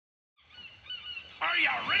you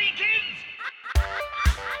ready, kids?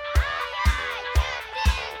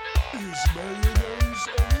 Is mayonnaise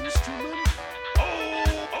an instrument?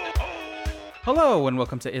 Hello and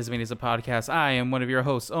welcome to Ismani's a Podcast. I am one of your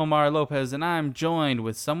hosts, Omar Lopez, and I'm joined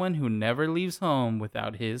with someone who never leaves home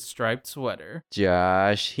without his striped sweater.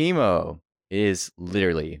 Josh Hemo is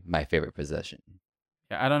literally my favorite possession.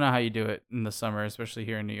 Yeah, I don't know how you do it in the summer, especially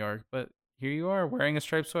here in New York, but here you are wearing a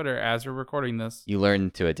striped sweater as we're recording this. You learn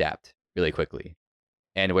to adapt really quickly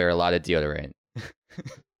and wear a lot of deodorant.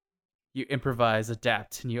 You improvise,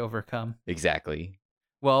 adapt, and you overcome. Exactly.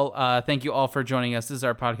 Well, thank you all for joining us. This is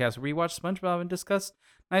our podcast where we watch SpongeBob and discuss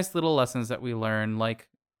nice little lessons that we learn, like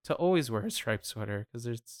to always wear a striped sweater, because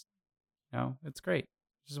it's, it's great.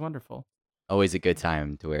 It's just wonderful. Always a good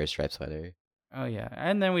time to wear a striped sweater. Oh, yeah.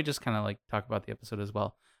 And then we just kind of like talk about the episode as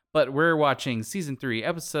well. But we're watching Season 3,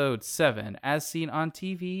 Episode 7, As Seen on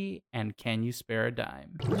TV, and Can You Spare a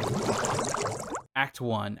Dime? Act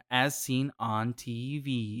 1, As Seen on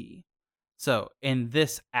TV. So, in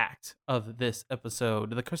this act of this episode,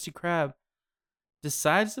 the Krusty Krab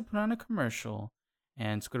decides to put on a commercial,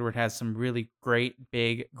 and Squidward has some really great,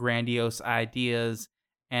 big, grandiose ideas.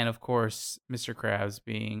 And of course, Mr. Krabs,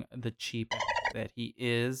 being the cheap that he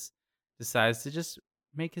is, decides to just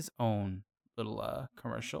make his own little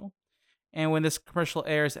commercial. And when this commercial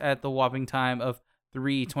airs at the whopping time of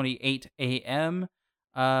 3:28 a.m.,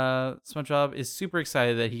 SpongeBob is super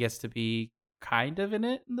excited that he gets to be kind of in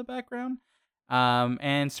it in the background.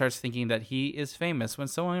 And starts thinking that he is famous when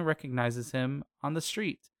someone recognizes him on the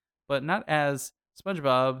street, but not as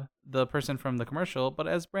SpongeBob, the person from the commercial, but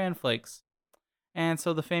as Bran Flakes. And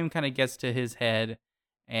so the fame kind of gets to his head,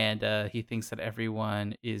 and he thinks that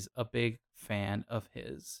everyone is a big fan of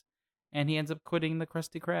his. And he ends up quitting the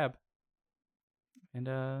Krusty Krab.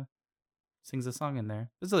 And sings a song in there.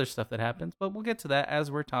 There's other stuff that happens, but we'll get to that as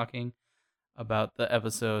we're talking about the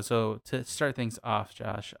episode. So to start things off,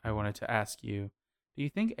 Josh, I wanted to ask you, do you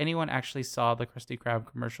think anyone actually saw the Krusty Krab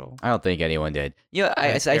commercial? I don't think anyone did.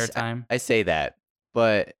 I say that,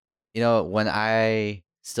 but when I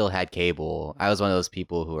still had cable, I was one of those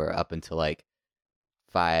people who were up until like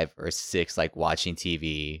 5 or 6, like watching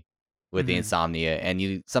TV with the insomnia,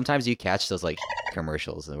 and sometimes you catch those like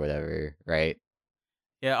commercials or whatever, right?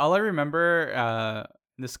 Yeah, all I remember,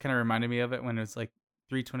 this kind of reminded me of it when it was like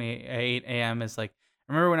 3:28 a.m. is like,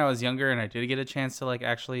 I remember when I was younger and I did get a chance to like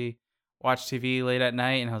actually watch TV late at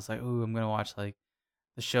night, and I was like, ooh, I'm gonna watch like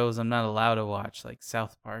the shows I'm not allowed to watch, like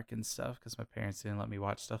South Park and stuff, because my parents didn't let me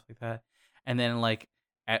watch stuff like that. And then like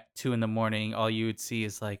at 2 a.m, all you would see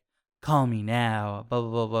is like, call me now, blah blah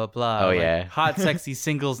blah blah blah. Oh, like, yeah. hot sexy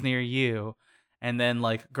singles near you, and then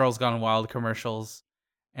like Girls Gone Wild commercials,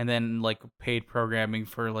 and then like paid programming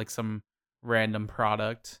for like some random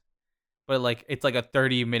product. But like it's like a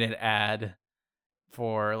 30-minute ad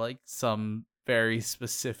for like some very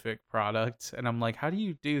specific product, and I'm like, how do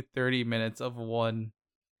you do 30 minutes of one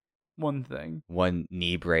thing? One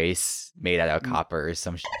knee brace made out of copper or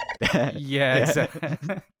some shit. Yeah,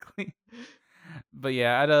 exactly. But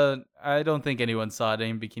yeah, I don't think anyone saw it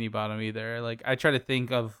in Bikini Bottom either. Like I try to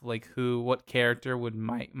think of like what character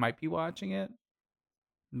might be watching it,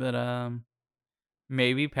 but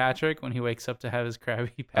maybe Patrick when he wakes up to have his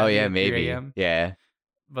Krabby Patty. Oh yeah, at 3 maybe. a.m. Yeah.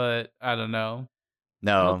 But I don't know.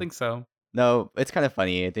 No. I don't think so. No, it's kind of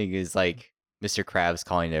funny. I think it's like Mr. Krabs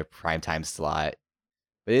calling it a primetime slot.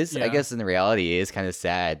 But I guess in the reality, it is kind of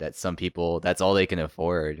sad that some people, that's all they can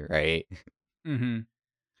afford, right? Mm-hmm.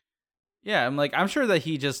 Yeah, I'm sure that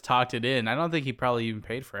he just talked it in. I don't think he probably even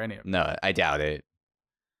paid for any of it. No, I doubt it.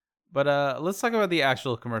 But let's talk about the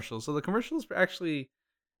actual commercials. So the commercials actually,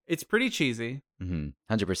 it's pretty cheesy.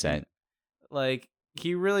 100%. Like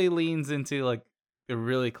he really leans into like the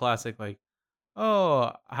really classic like,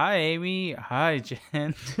 oh, hi Amy, hi Jen,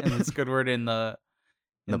 and then Squidward in the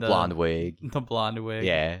blonde wig. The blonde wig.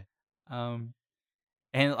 Yeah. And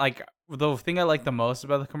like the thing I like the most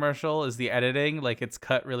about the commercial is the editing. Like it's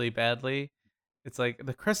cut really badly. It's like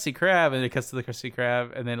the Krusty Krab, and it cuts to the Krusty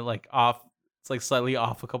Krab, and then like off. It's like slightly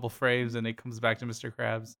off a couple frames, and it comes back to Mr.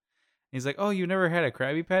 Krabs. And he's like, "Oh, you never had a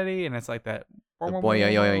Krabby Patty?" And it's like that.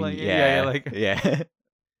 Like, yeah.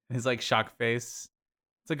 His like shock face.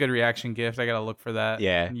 It's a good reaction gift. I gotta look for that.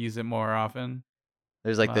 Yeah. And use it more often.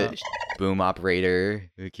 There's like the boom operator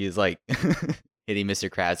who keeps like hitting Mr.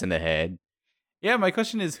 Krabs in the head. Yeah, my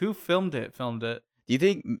question is, who filmed it? Do you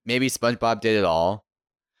think maybe SpongeBob did it all?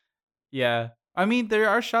 Yeah. I mean, there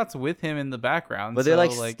are shots with him in the background. But they're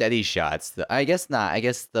like steady shots. I guess not. I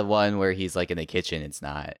guess the one where he's like in the kitchen, it's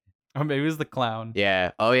not. Or maybe it was the clown.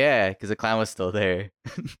 Yeah. Oh, yeah, because the clown was still there.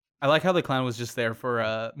 I like how the clown was just there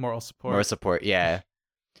for moral support. Moral support, yeah.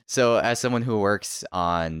 So, as someone who works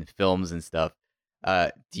on films and stuff,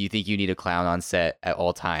 do you think you need a clown on set at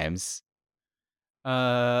all times?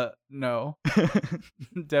 No,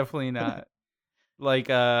 definitely not. Like,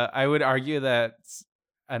 I would argue that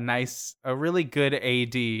a really good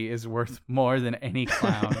AD is worth more than any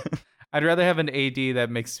clown. I'd rather have an AD that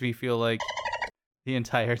makes me feel like the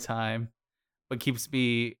entire time, but keeps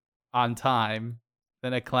me on time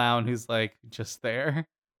than a clown who's like just there.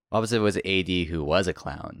 Opposite was AD who was a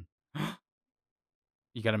clown.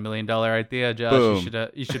 You got $1 million idea, Josh. Boom.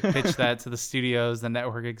 You should pitch that to the studios, the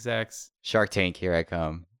network execs. Shark Tank, here I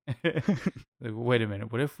come. Like, wait a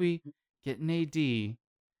minute. What if we get an AD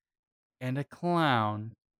and a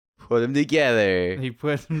clown? Put them together. They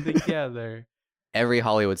put them together. Every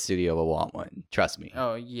Hollywood studio will want one. Trust me.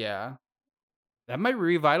 Oh, yeah. That might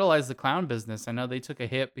revitalize the clown business. I know they took a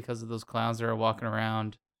hit because of those clowns that are walking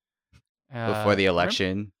around. Before the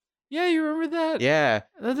election. Yeah, you remember that? Yeah.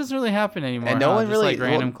 That doesn't really happen anymore. And no one just really... like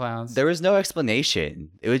random clowns. There was no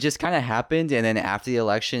explanation. It just kind of happened, and then after the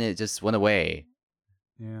election, it just went away.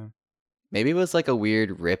 Yeah. Maybe it was like a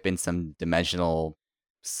weird rip in some dimensional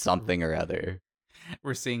something or other.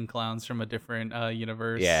 We're seeing clowns from a different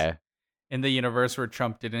universe. Yeah. In the universe where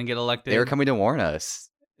Trump didn't get elected. They were coming to warn us.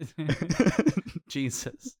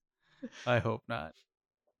 Jesus. I hope not.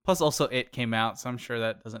 Plus, also, It came out, so I'm sure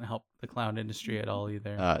that doesn't help the clown industry at all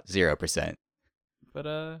either. 0%.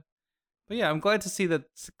 But yeah, I'm glad to see that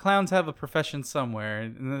clowns have a profession somewhere,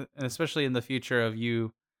 and especially in the future of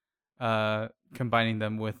you combining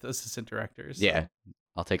them with assistant directors. So. Yeah,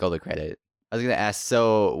 I'll take all the credit. I was gonna ask.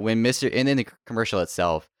 So when in the commercial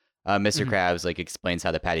itself, mister Krabs like explains how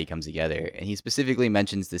the patty comes together, and he specifically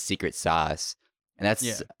mentions the secret sauce. And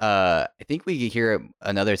that's, I think we could hear it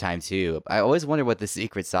another time too. I always wonder what the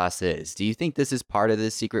secret sauce is. Do you think this is part of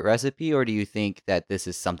the secret recipe, or do you think that this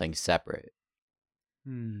is something separate?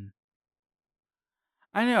 I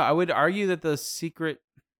don't know. I would argue that the secret,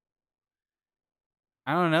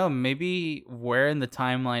 I don't know, maybe where in the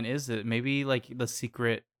timeline is it? Maybe like the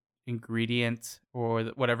secret ingredient or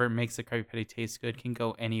whatever makes the Krabby Patty taste good can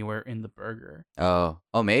go anywhere in the burger. Oh,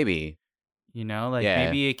 maybe. You know, like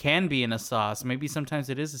maybe it can be in a sauce. Maybe sometimes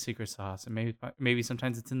it is a secret sauce, and maybe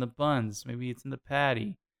sometimes it's in the buns. Maybe it's in the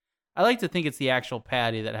patty. I like to think it's the actual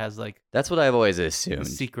patty that has like that's what I've always assumed. The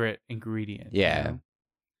secret ingredient. Yeah, you know?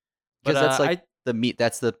 because that's like the meat.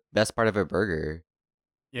 That's the best part of a burger.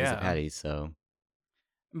 Yeah, is the patty. So,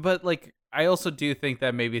 but like I also do think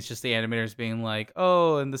that maybe it's just the animators being like,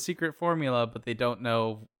 oh, and the secret formula, but they don't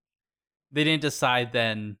know. They didn't decide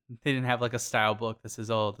then. They didn't have like a style book that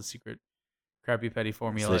says, oh, the secret Krabby Patty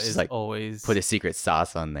formula is like always put a secret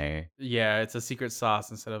sauce on there. Yeah, it's a secret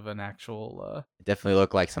sauce instead of an actual. It definitely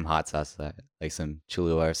looked like some hot sauce, like some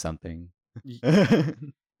Cholula or something.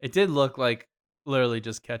 It did look like literally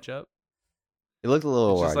just ketchup. It looked a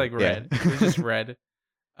little just like red. It was just red.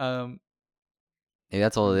 Hey,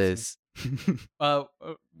 that's all it is.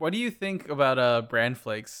 What do you think about Bran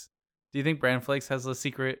Flakes? Do you think Bran Flakes has a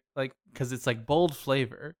secret, like, because it's like bold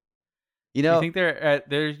flavor? You know, do you think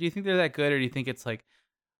do you think they're that good, or do you think it's like,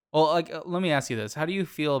 well, like, let me ask you this: how do you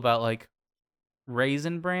feel about like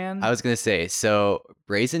Raisin Bran? I was gonna say, so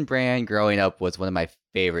Raisin Bran growing up was one of my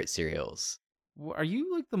favorite cereals. Are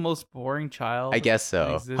you like the most boring child? I guess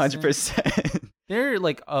so, 100%. They're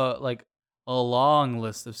like a long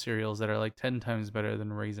list of cereals that are like 10 times better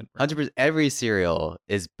than Raisin Bran. 100%. Every cereal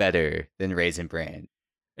is better than Raisin Bran,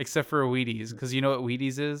 except for Wheaties, because you know what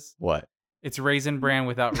Wheaties is? What? It's Raisin Bran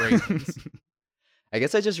without raisins. I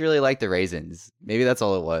guess I just really like the raisins. Maybe that's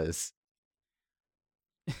all it was.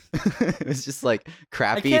 It was just like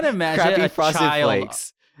crappy frosted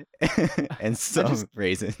flakes and some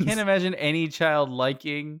raisins. I can't imagine any child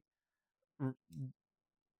liking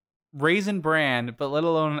Raisin Bran, but let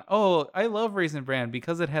alone, oh, I love Raisin Bran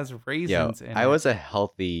because it has raisins in it. I was a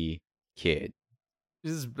healthy kid.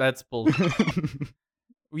 That's bullshit.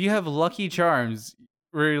 You have Lucky Charms.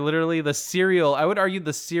 Where literally the cereal, I would argue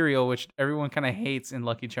the cereal, which everyone kind of hates in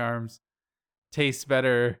Lucky Charms, tastes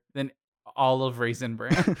better than all of Raisin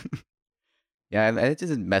Bran. Yeah, it's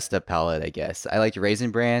just a messed up palate, I guess. I like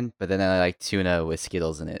Raisin Bran, but then I like tuna with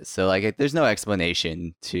Skittles in it. So like, there's no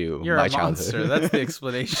explanation to You're my a monster. childhood. That's the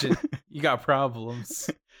explanation. You got problems.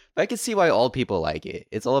 But I can see why old people like it.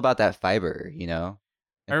 It's all about that fiber, you know?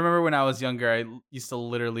 I remember when I was younger, I used to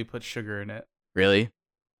literally put sugar in it. Really?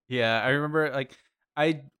 Yeah, I remember like,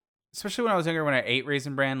 especially when I was younger, when I ate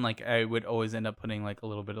Raisin Bran, like I would always end up putting like a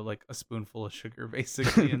little bit of like a spoonful of sugar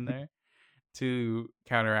basically in there to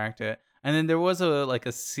counteract it. And then there was a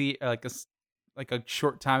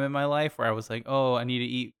short time in my life where I was like, oh, I need to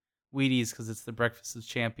eat Wheaties because it's the breakfast of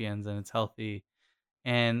champions and it's healthy.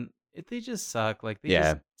 and they just suck. Like they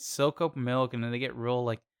Yeah. just soak up milk and then they get real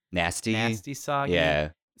like Nasty. soggy. Yeah.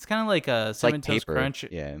 It's kind of like a It's like cinnamon toast paper. crunch.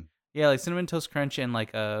 Yeah. Yeah, like cinnamon toast crunch and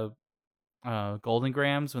like a golden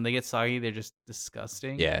grams. When they get soggy, they're just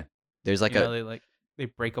disgusting. Yeah. There's like they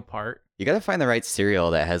break apart. you gotta find the right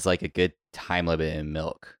cereal that has like a good time limit in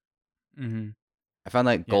milk. Mm-hmm. I found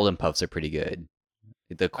like Yeah. Golden Puffs are pretty good.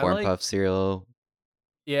 The Corn Puff cereal.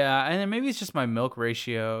 Yeah, and then maybe it's just my milk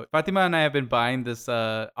ratio. Fatima and I have been buying this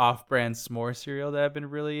off-brand s'more cereal that I've been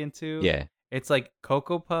really into. Yeah. It's like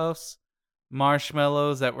Cocoa Puffs,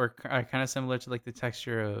 marshmallows that are kind of similar to like the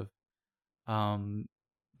texture of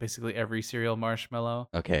basically every cereal marshmallow.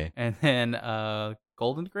 Okay. And then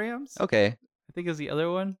Golden Grams, Okay. I think is the other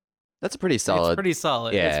one. That's pretty solid. It's pretty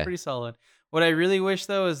solid. Yeah. It's pretty solid. What I really wish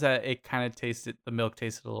though is that it kind of the milk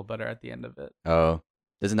tasted a little better at the end of it. Oh.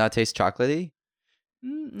 Does it not taste chocolatey?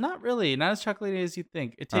 Not really. Not as chocolatey as you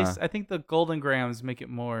think. It tastes. I think the Golden Grams make it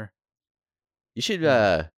more. You should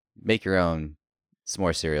make your own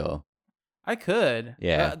s'more cereal. I could.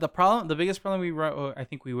 Yeah. The biggest problem I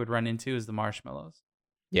think we would run into is the marshmallows.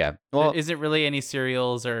 Yeah. Well, Well, there isn't really any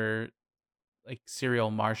cereals or like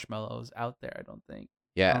cereal marshmallows out there. I don't think.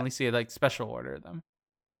 I yeah. only see like special order them.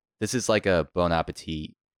 This is like a Bon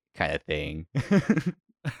Appetit kind of thing.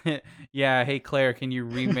 Yeah. Hey Claire, can you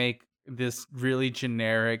remake this really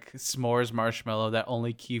generic s'mores marshmallow that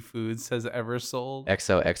only Key Foods has ever sold?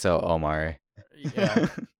 XOXO Omar. Yeah.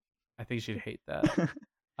 I think she'd hate that.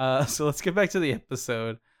 So let's get back to the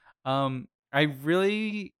episode. I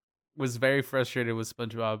really was very frustrated with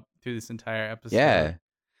SpongeBob through this entire episode.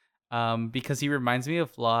 Yeah. Because he reminds me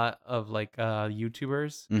of a lot of like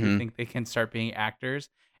YouTubers who Mhm. think they can start being actors.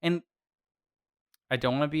 And I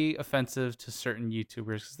don't want to be offensive to certain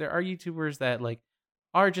YouTubers because there are YouTubers that like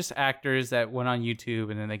are just actors that went on YouTube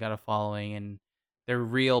and then they got a following and their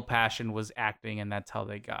real passion was acting and that's how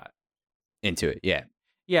they got. Into it. Yeah.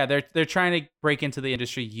 Yeah, they're trying to break into the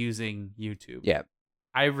industry using YouTube. Yeah.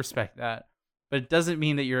 I respect that. But it doesn't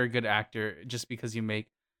mean that you're a good actor just because you make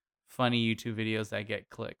funny YouTube videos that get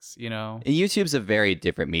clicks, you know? And YouTube's a very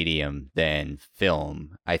different medium than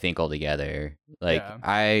film, I think, altogether. Like, Yeah.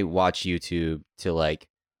 I watch YouTube to, like,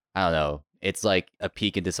 I don't know, it's like a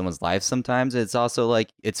peek into someone's life sometimes. It's also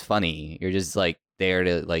like, it's funny. You're just like there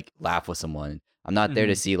to like laugh with someone. I'm not there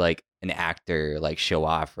to see like an actor like show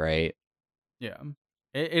off, right? Yeah.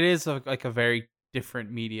 It is like a very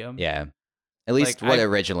different medium. Yeah. At least Like, what it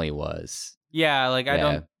originally was. Yeah, like I Yeah.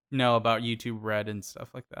 don't know about YouTube Red and stuff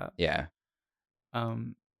like that. Yeah.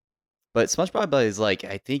 Um But SpongeBob is like,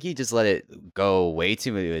 I think he just let it go way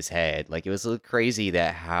too into his head. Like, it was so crazy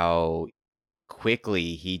that how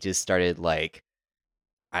quickly he just started like,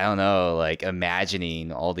 I don't know, like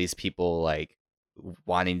imagining all these people like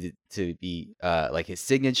wanting to be like his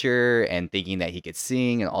signature and thinking that he could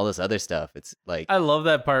sing and all this other stuff. It's like, I love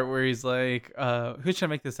that part where he's like, who should I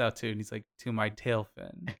make this out to? And he's like, to my tail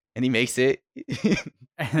fin. and he makes it. And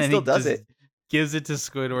He then still he does just it. gives it to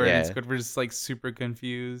Squidward and Yeah. Squidward's like super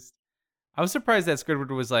confused. I was surprised that Squidward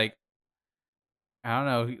was like, I don't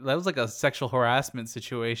know, that was like a sexual harassment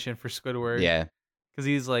situation for Squidward. Yeah. Because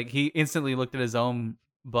he's like, he instantly looked at his own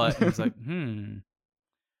butt and was like,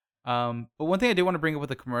 But one thing I do want to bring up with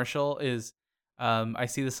the commercial is I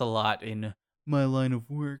see this a lot in my line of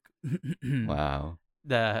work. Wow.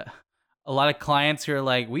 A lot of clients who are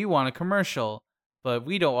like, we want a commercial, but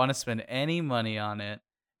we don't want to spend any money on it.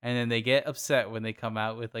 And then they get upset when they come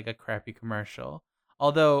out with like a crappy commercial.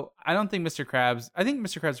 Although I think Mr. Krabs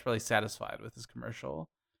is probably satisfied with his commercial.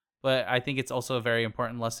 But I think it's also a very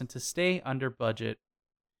important lesson to stay under budget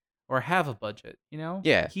or have a budget, you know?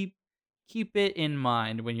 Yeah. Keep it in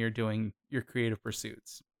mind when you're doing your creative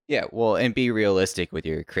pursuits. Yeah, well, and be realistic with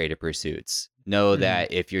your creative pursuits. Know Mhm.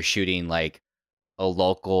 that if you're shooting like a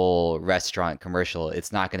local restaurant commercial,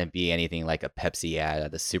 it's not going to be anything like a Pepsi ad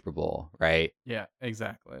at the Super Bowl, right? Yeah,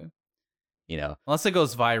 exactly. You know, Unless it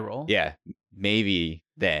goes viral. yeah, maybe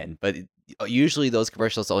then, but usually those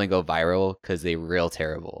commercials only go viral because they're real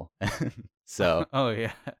terrible. So, Oh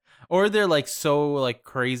yeah. Or they're like so like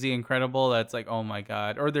crazy incredible that's like, oh my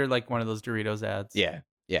god. Or they're like one of those Doritos ads. yeah,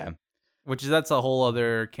 yeah. That's a whole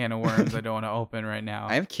other can of worms I don't want to open right now.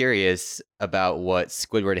 I'm curious about what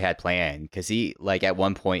Squidward had planned because he, like, at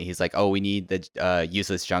one point, he's like, oh, we need the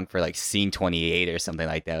useless junk for like scene 28 or something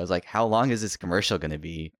like that. I was like, how long is this commercial going to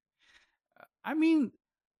be? I mean,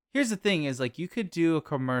 here's the thing is like you could do a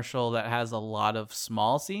commercial that has a lot of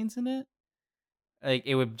small scenes in it. Like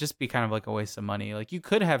it would just be kind of like a waste of money. Like you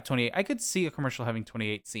could have 28. I could see a commercial having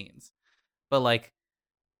 28 scenes. But like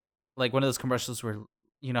one of those commercials where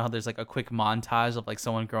you know how there's like a quick montage of like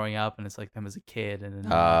someone growing up and it's like them as a kid and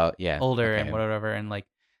then Yeah. older and Okay. whatever, and like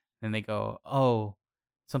then they go, oh,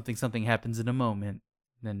 something happens in a moment,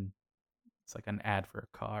 and then it's like an ad for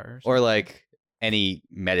a car or like any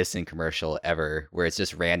medicine commercial ever where it's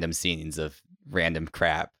just random scenes of random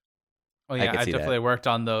crap. Oh yeah, I definitely worked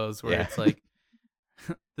on those where it's like,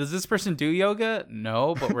 does this person do yoga?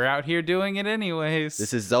 No, but we're out here doing it anyways.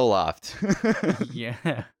 This is Zoloft.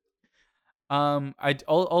 Yeah. I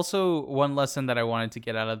also, one lesson that I wanted to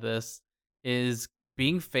get out of this is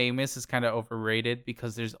being famous is kind of overrated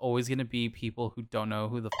because there's always going to be people who don't know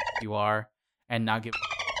who the you are and not give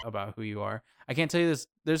about who you are. I can't tell you this.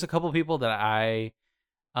 There's a couple people that I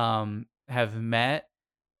have met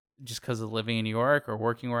just because of living in New York or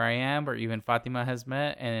working where I am, or even Fatima has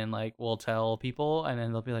met, and then like we'll tell people and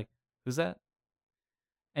then they'll be like, who's that?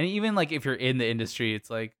 And even like if you're in the industry, it's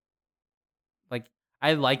like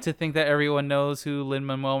I like to think that everyone knows who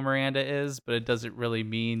Lin-Manuel Miranda is, but it doesn't really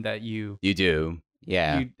mean that you do.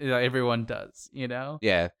 Yeah. Everyone does, you know?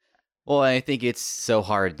 Yeah. Well, I think it's so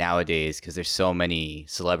hard nowadays because there's so many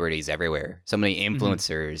celebrities everywhere, so many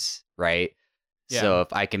influencers, right? Yeah. So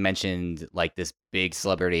if I can mention like this big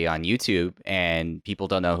celebrity on YouTube and people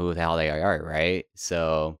don't know who the hell they are, right?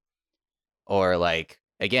 So, or like,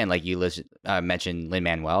 again, like you mentioned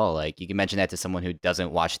Lin-Manuel, like you can mention that to someone who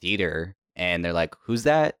doesn't watch theater and they're like, who's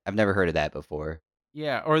that? I've never heard of that before.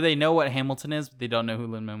 Yeah, or they know what Hamilton is, but they don't know who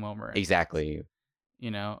Lin-Manuel Miranda is. Exactly.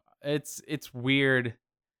 You know, it's weird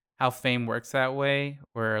how fame works that way,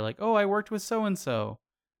 where like, oh, I worked with so-and-so.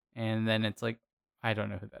 And then it's like, I don't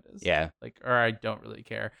know who that is. Yeah. Like, or I don't really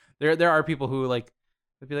care. There are people who like,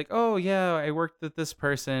 they'd be like, oh yeah, I worked with this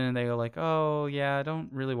person. And they go like, oh yeah, I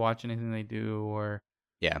don't really watch anything they do. Or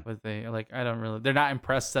yeah, but they like, they're not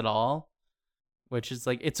impressed at all. Which is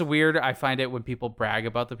like, it's a weird, I find it when people brag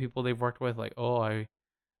about the people they've worked with, like, oh, I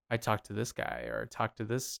talked to this guy or talked to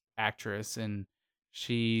this actress and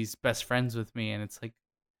she's best friends with me. And it's like,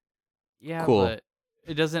 yeah, cool. But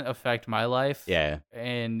it doesn't affect my life. Yeah.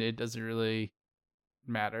 And it doesn't really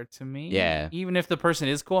matter to me. Yeah. Even if the person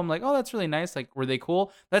is cool, I'm like, oh, that's really nice. Like, were they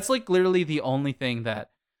cool? That's like literally the only thing that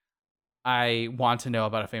I want to know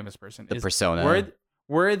about a famous person. The persona.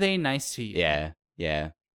 Were they nice to you? Yeah. Yeah.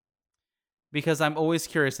 Because I'm always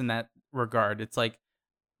curious in that regard. It's like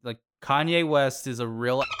Kanye West is a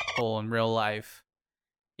real asshole in real life.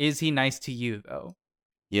 Is he nice to you though?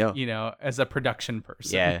 Yeah. You know, as a production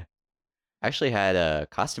person. Yeah. I actually had a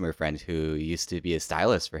costumer friend who used to be a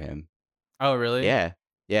stylist for him. Oh, really? Yeah.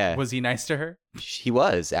 Yeah. Was he nice to her? He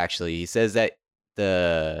was, actually. He says that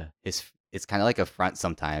it's kind of like a front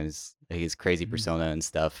sometimes. Like his crazy persona and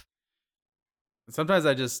stuff. Sometimes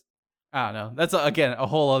I don't know. That's again a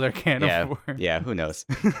whole other can of worms. Yeah, who knows?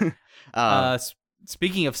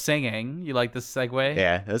 Speaking of singing, you like this segue?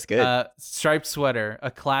 Yeah, that's good. Striped Sweater,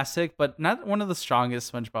 a classic, but not one of the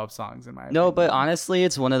strongest SpongeBob songs in my opinion. No, but honestly,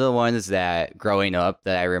 it's one of the ones that growing up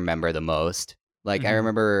that I remember the most. Like I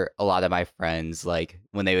remember a lot of my friends, like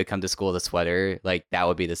when they would come to school with a sweater, like that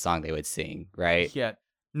would be the song they would sing, right? Yeah.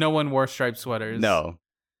 No one wore striped sweaters. No.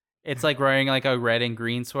 It's like wearing like a red and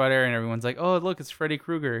green sweater and everyone's like, oh, look, it's Freddy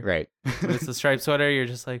Krueger. Right. But it's a striped sweater. You're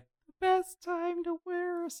just like, best time to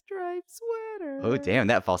wear a striped sweater. Oh, damn,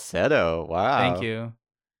 that falsetto. Wow. Thank you.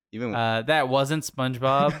 Even that wasn't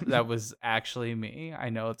SpongeBob. That was actually me. I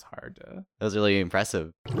know it's hard to. That was really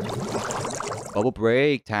impressive. Bubble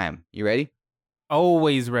break time. You ready?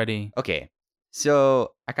 Always ready. Okay.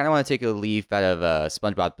 So I kind of want to take a leaf out of a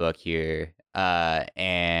SpongeBob book here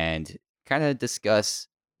and kind of discuss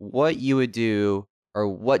what you would do or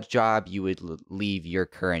what job you would leave your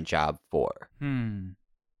current job for.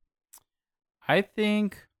 I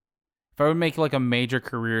think if I would make like a major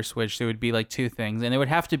career switch, there would be like two things, and it would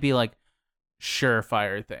have to be like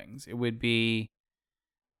surefire things. It would be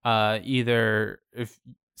either if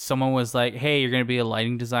someone was like, hey, you're going to be a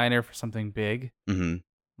lighting designer for something big.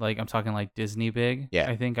 Like I'm talking like Disney big. Yeah.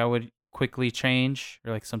 I think I would quickly change,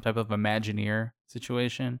 or like some type of Imagineer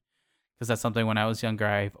situation. Because that's something when I was younger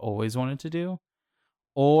I've always wanted to do.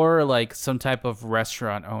 Or like some type of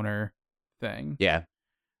restaurant owner thing. Yeah.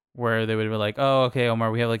 Where they would be like, oh, okay,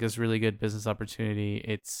 Omar, we have like this really good business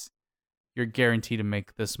opportunity. You're guaranteed to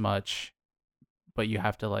make this much, but you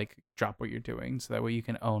have to like drop what you're doing so that way you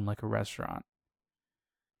can own like a restaurant.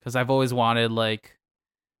 Because I've always wanted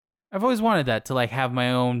that to like have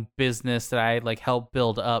my own business that I like help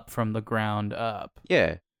build up from the ground up.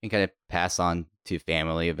 Yeah. And kind of pass on to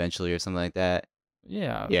family eventually or something like that.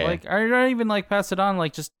 Yeah. Like I don't even like pass it on.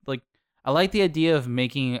 Like just like I like the idea of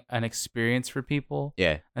making an experience for people.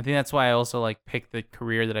 Yeah. I think that's why I also like picked the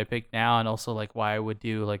career that I picked now, and also like why I would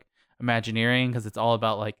do like Imagineering, because it's all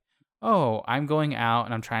about like, oh, I'm going out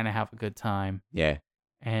and I'm trying to have a good time. Yeah.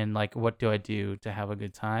 And like, what do I do to have a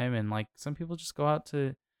good time? And like, some people just go out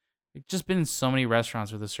to, like, just been in so many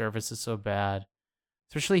restaurants where the service is so bad,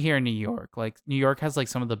 especially here in New York. Like, New York has like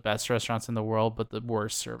some of the best restaurants in the world, but the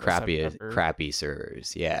worst service. Crappy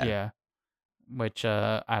servers. Yeah. Yeah. Which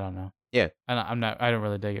I don't know. Yeah. I don't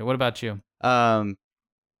really dig it. What about you? I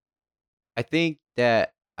think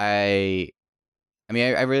that I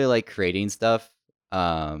really like creating stuff.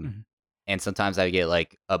 Mhm. And sometimes I get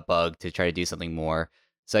like a bug to try to do something more.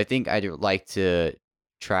 So I think I'd like to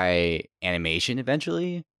try animation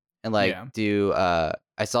eventually and like Yeah. do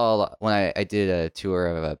I saw a lot, when I did a tour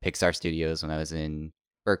of Pixar Studios when I was in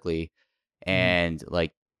Berkeley, and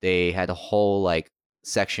like they had a whole like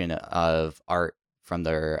section of art from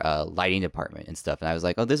their lighting department and stuff, and I was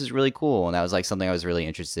like, oh, this is really cool, and that was like something I was really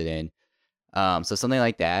interested in. So something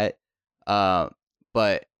like that.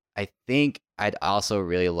 But I think I'd also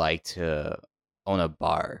really like to own a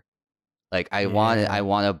bar. Like I want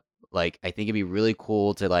to like, I think it'd be really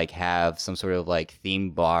cool to like have some sort of like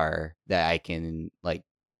theme bar that I can like,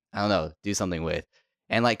 I don't know, do something with.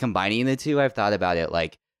 And like combining the two, I've thought about it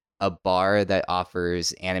like a bar that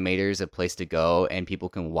offers animators a place to go and people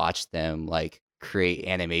can watch them like create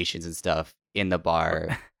animations and stuff in the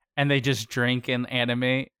bar. And they just drink and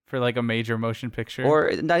animate for like a major motion picture.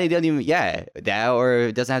 Or not even, that, or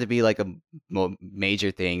it doesn't have to be like a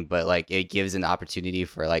major thing, but like it gives an opportunity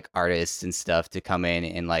for like artists and stuff to come in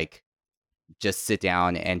and like just sit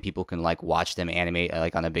down and people can like watch them animate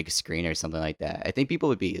like on a big screen or something like that. I think people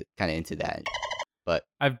would be kind of into that. But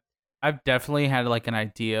I've definitely had like an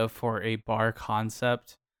idea for a bar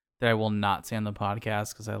concept that I will not say on the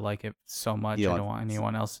podcast because I like it so much. I don't want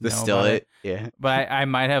anyone else to know about it. Yeah. But I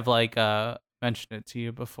might have like mentioned it to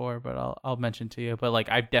you before, but I'll mention to you. But like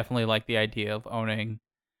I definitely like the idea of owning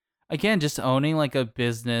like a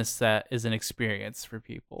business that is an experience for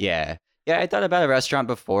people. Yeah. Yeah, I thought about a restaurant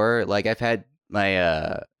before. Like I've had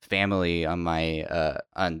my family on my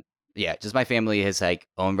just my family has like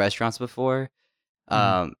owned restaurants before.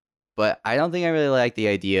 But I don't think I really like the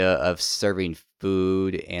idea of serving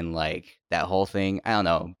food and like that whole thing. I don't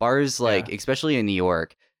know. Bars, like, especially in New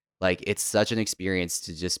York, like it's such an experience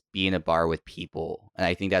to just be in a bar with people. And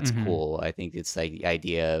I think that's cool. I think it's like the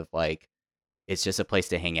idea of like, it's just a place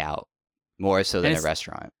to hang out more so than a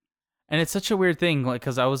restaurant. And it's such a weird thing. Like,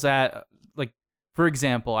 cause I was at like, for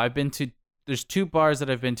example, there's 2 bars that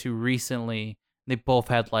I've been to recently. They both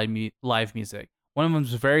had live music. One of them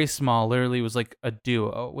was very small, literally was like a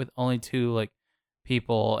duo with only 2 like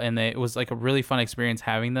people, and it was like a really fun experience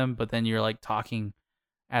having them. But then you're like talking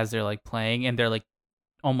as they're like playing, and they're like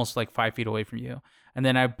almost like 5 feet away from you. And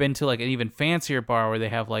then I've been to like an even fancier bar where they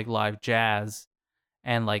have like live jazz,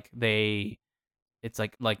 and like it's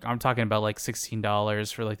like I'm talking about like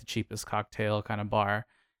 $16 for like the cheapest cocktail kind of bar,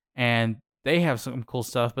 and they have some cool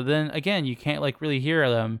stuff. But then again, you can't like really hear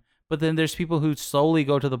them. But then there's people who solely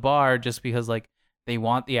go to the bar just because like they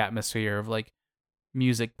want the atmosphere of like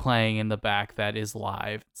music playing in the back that is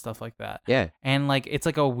live, stuff like that. Yeah. And like it's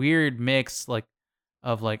like a weird mix like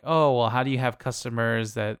of like, oh, well, how do you have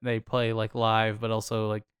customers that they play like live but also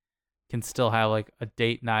like can still have like a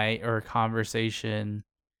date night or a conversation?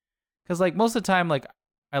 Cuz like most of the time like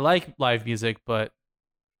I like live music, but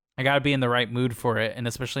I got to be in the right mood for it, and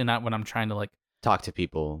especially not when I'm trying to like talk to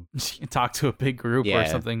people, talk to a big group or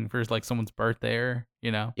something for like someone's birthday or,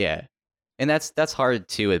 you know. Yeah. And that's hard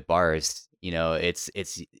too at bars. You know, it's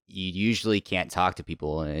you usually can't talk to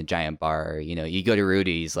people in a giant bar. You know, you go to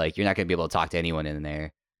Rudy's, like you're not gonna be able to talk to anyone in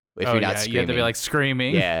there if you're not screaming. You have to be like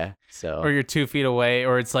screaming. Yeah. So or you're 2 feet away,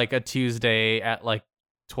 or it's like a Tuesday at like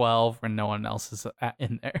 12 when no one else is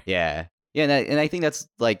in there. Yeah. Yeah, and I think that's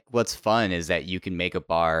like what's fun is that you can make a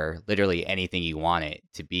bar literally anything you want it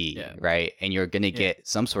to be, right? And you're gonna get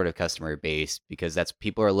some sort of customer base because that's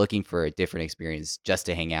people are looking for a different experience just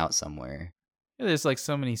to hang out somewhere. Yeah, there's like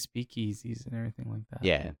so many speakeasies and everything like that.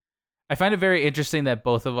 Yeah, I find it very interesting that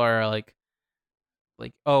both of our like,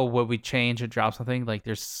 oh, would we change or drop something? Like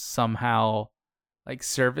there's somehow like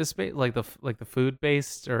service based, like the food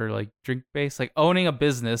based or like drink based. Like owning a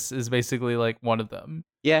business is basically like one of them.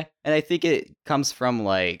 Yeah, and I think it comes from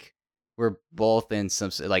like we're both in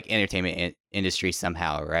some like entertainment industry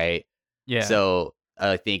somehow, right? Yeah. So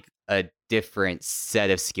I think a different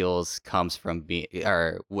set of skills comes from being,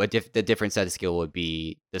 or the different set of skill would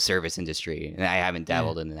be the service industry, and I haven't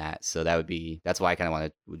dabbled in that, so that's why I kind of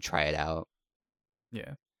want to try it out.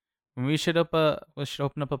 Yeah, we should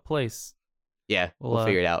open up a place. Yeah, we'll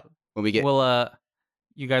figure it out when we get.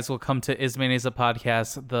 You guys will come to Ismaineza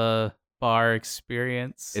Podcast, the bar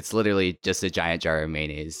experience. It's literally just a giant jar of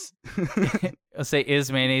mayonnaise. I'll say, is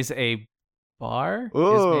mayonnaise a bar?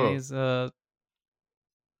 Ooh. Is mayonnaise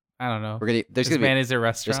I don't know. There's gonna mayonnaise a be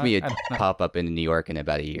restaurant? a pop up in New York in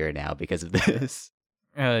about a year now because of this.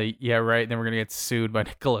 Yeah, right. Then we're gonna get sued by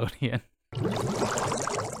Nickelodeon.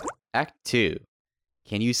 Act 2.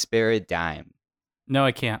 Can you spare a dime? No,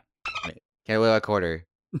 I can't. Can I win a quarter?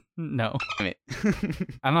 No. Damn it.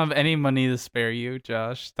 I don't have any money to spare you,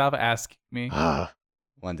 Josh. Stop asking me.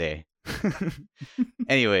 One day.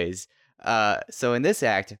 Anyways, so in this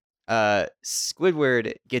act,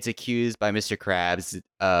 Squidward gets accused by Mr. Krabs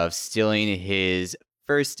of stealing his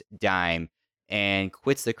first dime and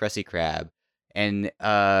quits the Krusty Krab. And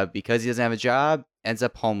because he doesn't have a job, ends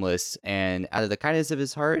up homeless. And out of the kindness of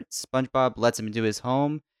his heart, SpongeBob lets him into his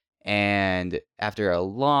home. And after a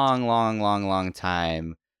long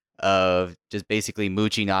time of just basically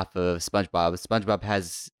mooching off of SpongeBob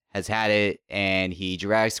has had it, and he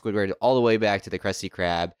drags Squidward all the way back to the Krusty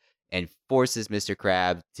Krab and forces Mr.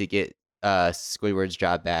 Krab to get Squidward's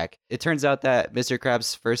job back. It turns out that Mr.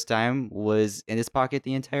 Krab's first dime was in his pocket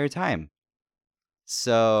the entire time.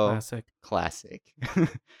 So classic.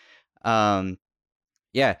 Yeah,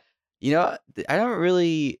 I don't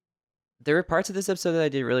really. There were parts of this episode that I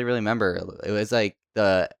didn't really remember. It was like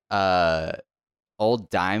the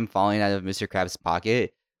old dime falling out of Mr. Krabs'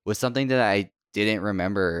 pocket was something that I didn't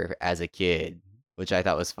remember as a kid, which I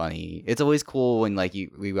thought was funny. It's always cool when like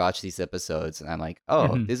we watch these episodes and I'm like,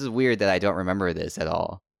 oh, this is weird that I don't remember this at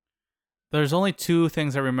all. There's only two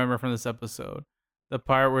things I remember from this episode. The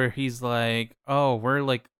part where he's like, oh, we're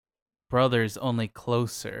like brothers, only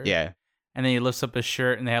closer. Yeah. And then he lifts up his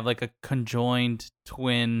shirt and they have like a conjoined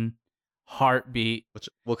twin heartbeat. Which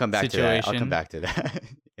we'll come back situation. to that. I'll come back to that.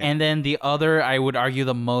 Yeah. And then the other, I would argue,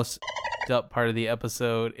 the most up part of the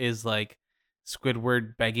episode is like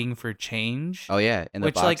Squidward begging for change. Oh yeah, in the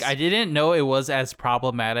which box. like I didn't know it was as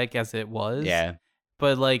problematic as it was. Yeah.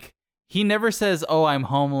 But like he never says, "Oh, I'm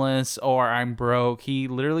homeless" or "I'm broke." He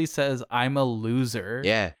literally says, "I'm a loser."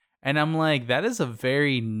 Yeah. And I'm like, that is a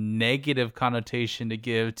very negative connotation to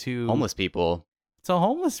give to homeless people. To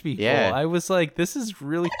homeless people. Yeah. I was like, this is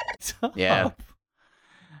really tough. Yeah.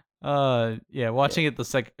 Yeah, watching it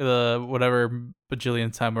the whatever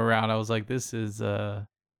bajillion time around, I was like, this is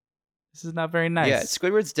not very nice. Yeah,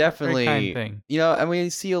 Squidward's definitely very kind thing. And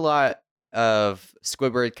we see a lot of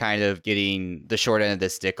Squidward kind of getting the short end of the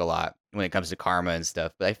stick a lot when it comes to karma and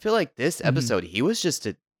stuff. But I feel like this episode, he was just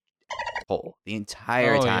a asshole the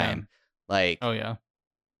entire time. Yeah. Like, oh yeah,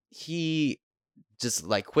 he just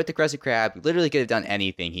like quit the Krusty Krab. Literally could have done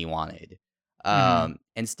anything he wanted.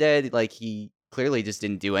 Instead, like he clearly just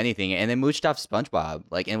didn't do anything, and then mooched off SpongeBob.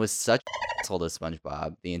 Like, and was such an asshole to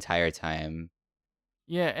SpongeBob the entire time.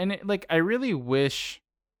 Yeah, and I really wish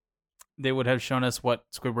they would have shown us what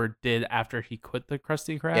Squidward did after he quit the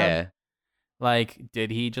Krusty Krab. Yeah. Like,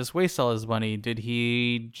 did he just waste all his money? Did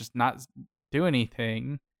he just not do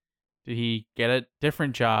anything? Did he get a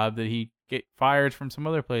different job? Did he get fired from some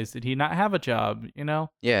other place? Did he not have a job?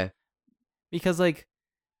 Yeah. Because like,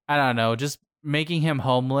 I don't know, just making him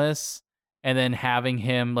homeless and then having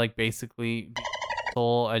him like basically be an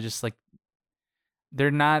asshole, I just like,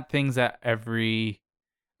 they're not things that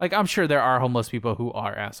like, I'm sure there are homeless people who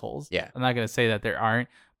are assholes. Yeah. I'm not going to say that there aren't,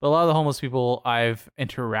 but a lot of the homeless people I've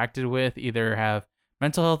interacted with either have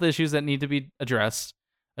mental health issues that need to be addressed,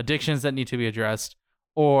 addictions that need to be addressed,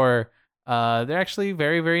 or they're actually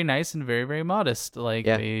very, very nice and very, very modest. Like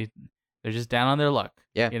they're just down on their luck.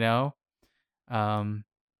 Yeah.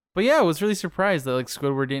 But yeah, I was really surprised that like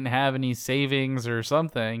Squidward didn't have any savings or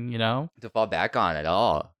something, to fall back on at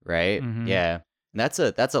all, right? Mhm. Yeah. And that's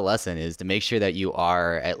a lesson, is to make sure that you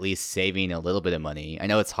are at least saving a little bit of money. I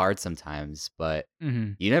know it's hard sometimes, but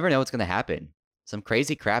you never know what's going to happen. Some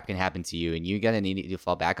crazy crap can happen to you, and you're going to need to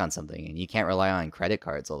fall back on something, and you can't rely on credit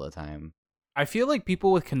cards all the time. I feel like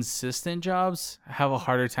people with consistent jobs have a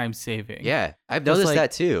harder time saving. Yeah, I've noticed like,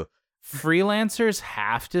 that too. Freelancers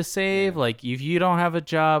have to save. Like, if you don't have a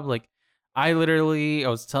job, like, I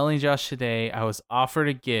was telling Josh today, I was offered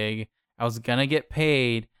a gig. I was going to get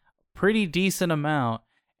paid pretty decent amount.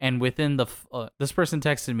 And within this person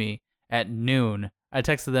texted me at noon. I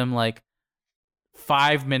texted them like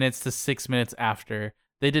 5 minutes to 6 minutes after.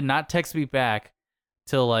 They did not text me back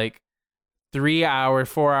till like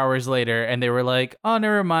 4 hours later. And they were like, oh,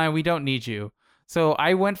 never mind. We don't need you. So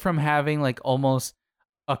I went from having like almost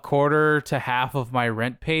a quarter to half of my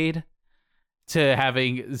rent paid to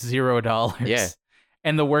having $0. Yeah.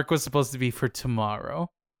 And the work was supposed to be for tomorrow.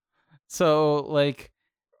 So like,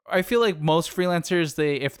 I feel like most freelancers,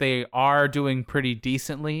 if they are doing pretty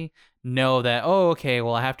decently, know that, oh, okay,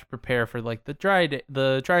 well, I have to prepare for like the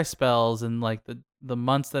dry spells and like the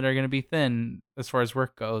months that are going to be thin as far as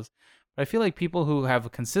work goes. But I feel like people who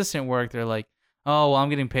have consistent work, they're like, oh, well, I'm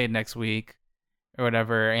getting paid next week or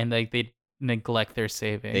whatever, and like they neglect their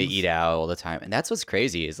savings. They eat out all the time, and that's what's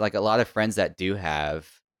crazy. Is like a lot of friends that do have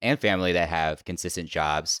and family that have consistent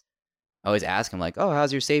jobs. I always ask them like, oh,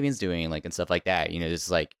 how's your savings doing, like and stuff like that.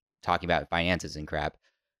 Just like talking about finances and crap,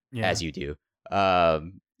 as you do.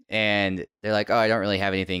 And they're like, oh, I don't really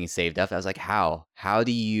have anything saved up. I was like, how? How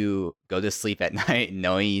do you go to sleep at night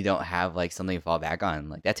knowing you don't have like something to fall back on?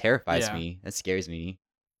 Like that terrifies me. That scares me.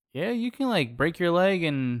 Yeah, you can like break your leg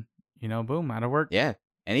and boom, out of work. Yeah,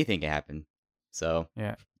 anything can happen. So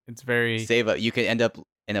yeah, it's very save up. You could end up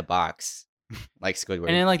in a box like Squidward,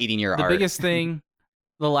 and then, like, eating your the art. biggest thing,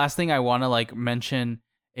 the last thing I want to like mention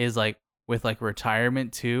is like with like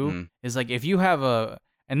retirement too, is like if you have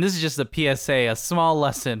and this is just a PSA, a small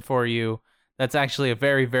lesson for you. That's actually a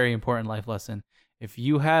very, very important life lesson. If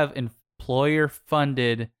you have employer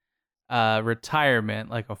funded retirement,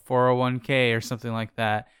 like a 401k or something like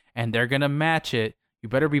that, and they're going to match it, you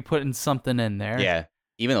better be putting something in there. Yeah,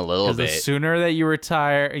 even a little bit. The sooner that you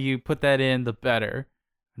retire, you put that in, the better.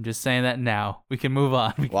 I'm just saying that now. We can move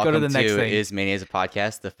on. We can go to the next thing. Is Mania's a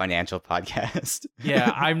Podcast, the financial podcast. Yeah,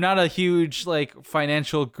 I'm not a huge like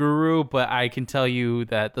financial guru, but I can tell you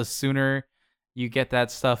that the sooner you get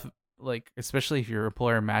that stuff, like especially if your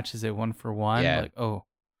employer matches it 1-for-1, like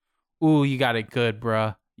ooh, you got it good,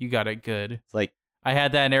 bruh. You got it good. It's like I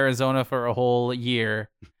had that in Arizona for a whole year.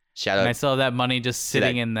 Shout out! And I still have that money just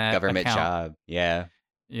sitting in that government account. job. Yeah.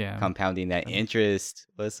 Yeah. Compounding that interest.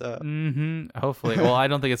 What's up? Hopefully. Well, I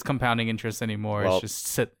don't think it's compounding interest anymore. Well, it's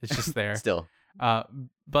just there. Still.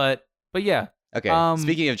 But yeah. Okay.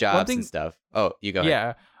 Speaking of jobs and stuff. Oh, you go ahead.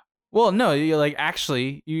 Yeah. Well, no, you're like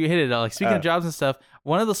actually you hit it. Like speaking of jobs and stuff,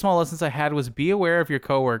 one of the small lessons I had was be aware of your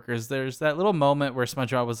coworkers. There's that little moment where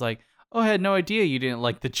SpongeBob was like, "Oh, I had no idea you didn't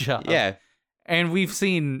like the job." Yeah. And we've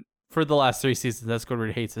seen for the last 3 seasons that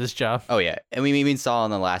Squidward hates his job. Oh yeah, and we even saw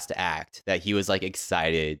in the last act that he was like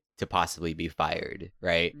excited to possibly be fired,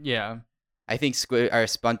 right? Yeah. I think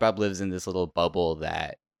SpongeBob lives in this little bubble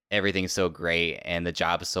that everything's so great and the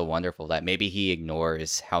job is so wonderful that maybe he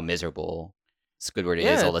ignores how miserable Squidward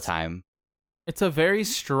is all the time. It's a very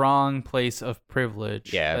strong place of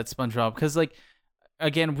privilege. Yeah. That SpongeBob, because like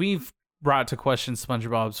again, we've brought to question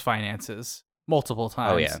SpongeBob's finances multiple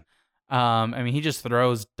times. Oh yeah. I mean, he just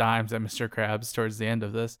throws dimes at Mr. Krabs towards the end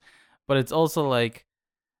of this, but it's also like,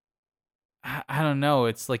 I don't know.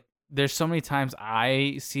 It's like there's so many times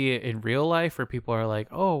I see it in real life where people are like,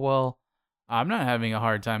 "Oh, well, I'm not having a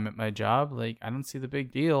hard time at my job. Like, I don't see the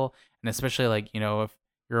big deal." And especially like, if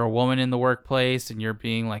you're a woman in the workplace and you're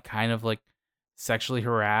being like kind of like sexually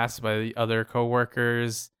harassed by the other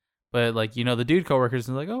coworkers, but like, the dude coworkers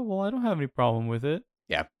are like, "Oh, well, I don't have any problem with it."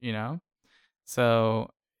 Yeah.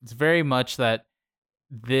 So it's very much that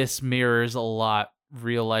this mirrors a lot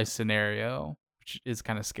real life scenario, which is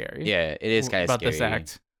kind of scary. Yeah, it is kind of scary. About this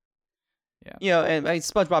act. Yeah. And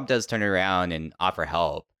SpongeBob does turn around and offer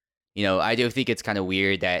help. I do think it's kind of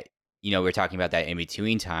weird that, we're talking about that in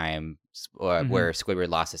between time where Squidward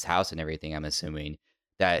lost his house and everything, I'm assuming.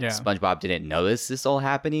 That SpongeBob didn't notice this all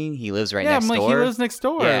happening. He lives right next door. He lives next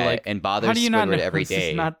door. Yeah, like, and bothers Squidward every day.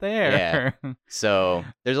 He's not there. Yeah. So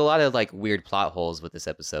there's a lot of like weird plot holes with this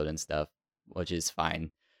episode and stuff, which is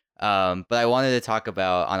fine. But I wanted to talk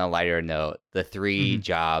about, on a lighter note, the 3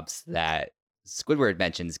 jobs that Squidward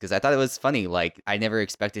mentions, because I thought it was funny. Like, I never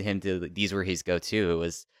expected him to. These were his go-to. It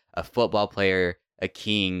was a football player, a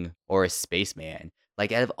king, or a spaceman.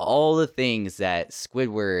 Like, out of all the things that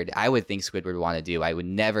I would think Squidward would want to do, I would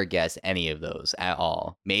never guess any of those at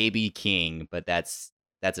all. Maybe king, but that's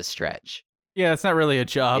a stretch. Yeah, it's not really a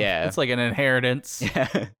job. Yeah. It's like an inheritance.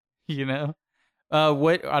 Yeah.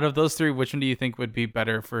 What out of those 3, which one do you think would be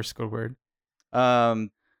better for Squidward? I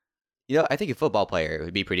think a football player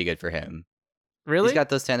would be pretty good for him. Really? He's got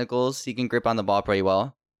those tentacles. He can grip on the ball pretty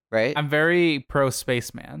well, right? I'm very pro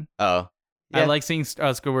spaceman. Oh. Yeah. I like seeing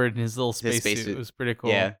Squidward in his little spacesuit. It was pretty cool.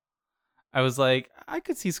 Yeah. I was like, I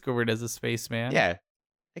could see Squidward as a spaceman. Yeah.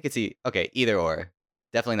 I could see. Okay, either or.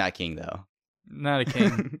 Definitely not king, though. Not a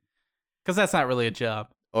king. Because that's not really a job.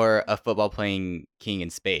 Or a football playing king in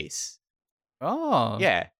space. Oh.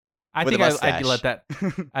 Yeah. I think I'd let that.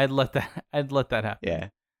 I'd let that happen. Yeah.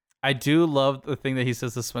 I do love the thing that he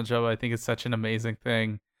says to SpongeBob. I think it's such an amazing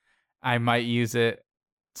thing. I might use it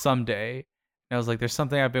someday. And I was like, there's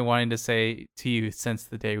something I've been wanting to say to you since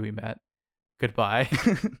the day we met. Goodbye.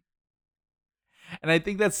 And I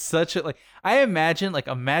think that's such a I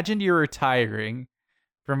imagine you're retiring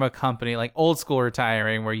from a company, like old school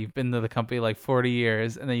retiring, where you've been to the company like 40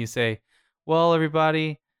 years, and then you say, well,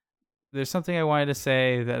 everybody, there's something I wanted to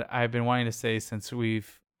say that I've been wanting to say since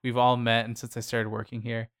we've all met and since I started working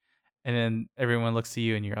here. And then everyone looks to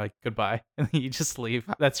you and you're like, goodbye. And then you just leave.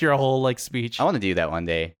 That's your whole speech. I want to do that one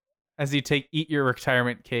day. As you eat your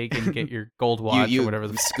retirement cake and get your gold watch or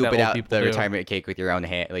whatever. Scoop it out the retirement cake with your own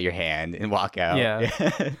hand, your hand, and walk out.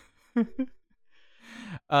 Yeah.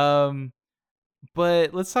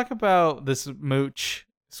 But let's talk about this mooch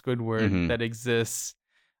Squidward that exists.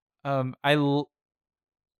 SpongeBob's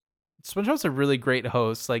a really great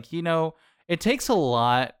host. It takes a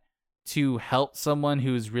lot to help someone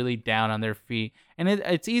who's really down on their feet, and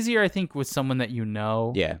it's easier, I think, with someone that you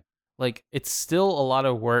know. Yeah. It's still a lot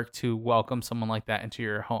of work to welcome someone like that into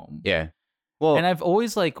your home. Yeah. Well, and I've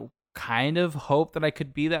always kind of hoped that I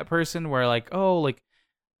could be that person where I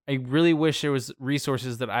really wish there was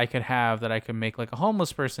resources that I could have that I could make a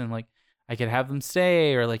homeless person, I could have them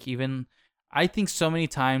stay, or even I think so many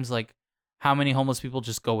times how many homeless people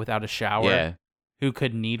just go without a shower who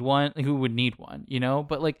would need one,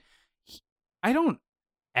 but I don't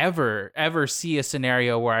ever see a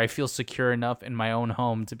scenario where I feel secure enough in my own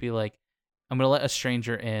home to be I'm gonna let a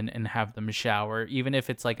stranger in and have them shower, even if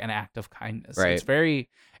it's an act of kindness. Right.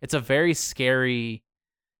 It's a very scary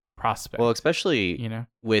prospect. Well, especially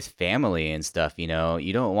with family and stuff, you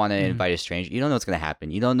don't want to invite a stranger. You don't know what's gonna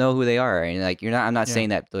happen. You don't know who they are, and I'm not saying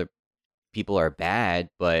that the people are bad,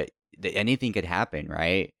 but anything could happen,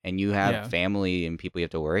 right? And you have family and people you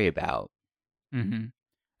have to worry about. Mm-hmm.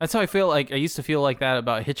 That's how I feel. I used to feel like that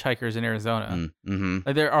about hitchhikers in Arizona.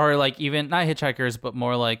 Mm-hmm. There are even not hitchhikers, but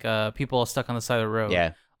more people stuck on the side of the road.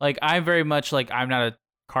 Yeah. I'm very much I'm not a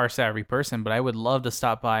car savvy person, but I would love to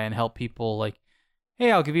stop by and help people.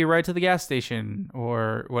 Hey, I'll give you a ride to the gas station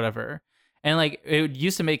or whatever. And it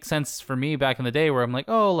used to make sense for me back in the day where I'm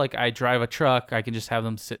I drive a truck, I can just have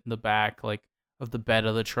them sit in the back of the bed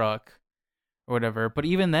of the truck or whatever. But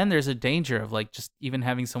even then, there's a danger of just even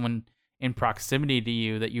having someone in proximity to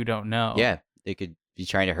you that you don't know. Yeah, they could be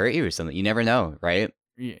trying to hurt you or something. You never know, right?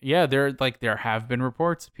 Yeah, there have been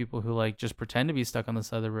reports of people who just pretend to be stuck on the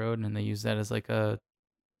side of the road and they use that as a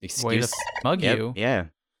excuse way to mug you. Yeah,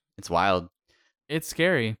 it's wild. It's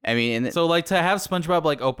scary. I mean, so to have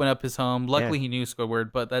SpongeBob open up his home. Luckily, he knew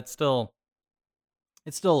Squidward, but it's still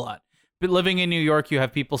a lot. But living in New York, you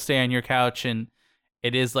have people stay on your couch, and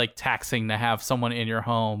it is taxing to have someone in your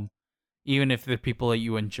home, even if they're people that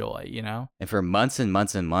you enjoy, And for months and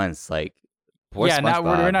months and months, poor yeah, SpongeBob.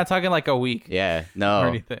 we're not talking a week. Yeah, no, or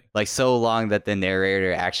anything. So long that the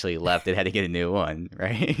narrator actually left, it had to get a new one,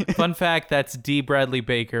 right? Fun fact: that's D. Bradley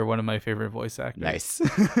Baker, one of my favorite voice actors. Nice.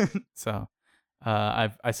 So,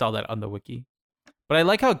 I saw that on the wiki, but I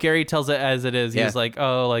like how Gary tells it as it is. He's he's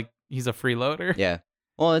a freeloader. Yeah.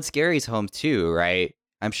 Well, it's Gary's home too, right?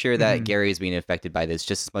 I'm sure that Gary's being affected by this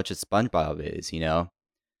just as much as SpongeBob is,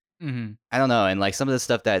 Mm-hmm. I don't know. And some of the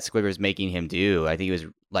stuff that Squidward's making him do, I think he was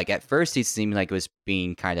at first he seemed like it was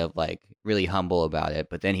being kind of really humble about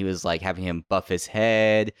it. But then he was having him buff his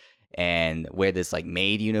head and wear this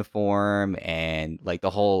maid uniform and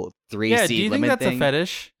the whole 3 seat limit thing. Do you think that's a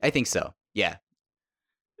fetish? I think so. Yeah.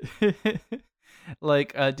 Do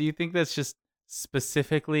you think that's just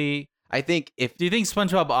specifically... I think do you think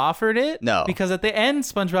SpongeBob offered it? No, because at the end,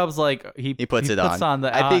 SpongeBob's he puts it on.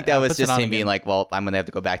 I think that was just him being well, I'm gonna have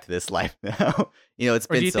to go back to this life now. It's been so long.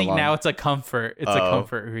 Or do you think now it's a comfort? It's a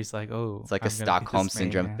comfort where he's oh, it's a Stockholm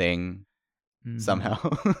syndrome thing somehow.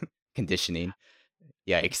 Conditioning.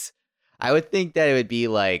 Yikes! I would think that it would be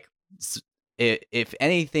if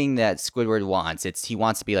anything that Squidward wants, he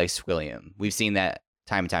wants to be like Squilliam. We've seen that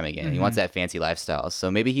time and time again. He wants that fancy lifestyle,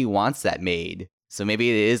 so maybe he wants that maid. So maybe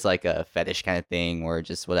it is a fetish kind of thing or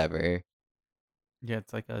just whatever. Yeah,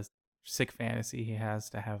 it's a sick fantasy he has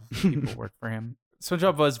to have people work for him.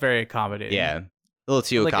 SpongeBob was very accommodating. Yeah, a little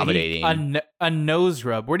too accommodating. A nose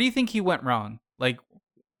rub. Where do you think he went wrong?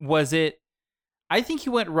 Was it... I think he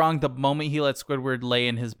went wrong the moment he let Squidward lay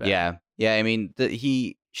in his bed. Yeah. Yeah, I mean,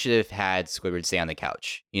 he should have had Squidward stay on the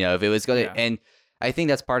couch. If it was going to... And I think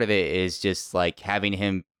that's part of it is just having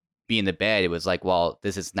him be in the bed. It was well,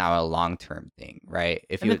 this is now a long-term thing, right?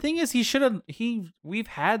 The thing is, we've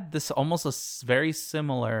had this almost a very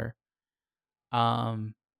similar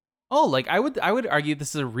I would argue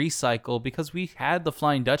this is a recycle because we had the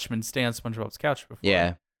Flying Dutchman stay on SpongeBob's couch before.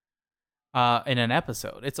 Yeah. In an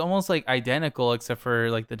episode. It's almost identical except for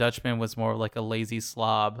the Dutchman was more a lazy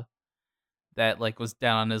slob that was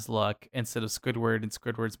down on his luck instead of Squidward, and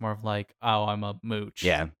Squidward's more of oh, I'm a mooch.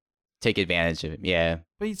 Yeah. take advantage of him. Yeah.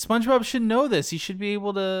 But SpongeBob should know this. He should be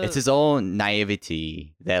able to. It's his own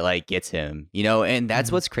naivety that like gets him, and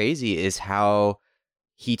that's what's crazy is how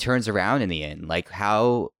he turns around in the end. Like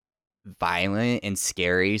how violent and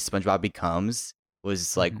scary SpongeBob becomes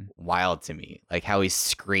was like wild to me. Like how he's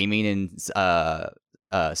screaming in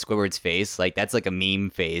Squidward's face. Like that's like a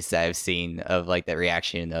meme face that I've seen of like that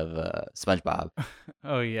reaction of SpongeBob.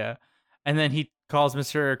 Oh yeah. And then he calls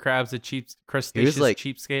Mr. Krabs a crustaceous he was like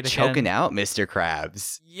cheapskate again. Choking out Mr.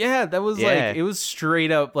 Krabs. Yeah, that was like it was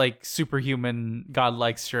straight up like superhuman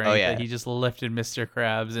godlike strength. Oh, yeah. That he just lifted Mr.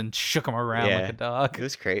 Krabs and shook him around like a dog. It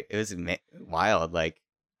was crazy. It was wild. Like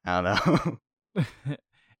I don't know.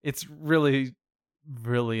 It's really,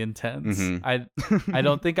 really intense. I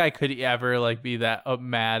don't think I could ever like be that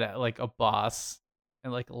mad at like a boss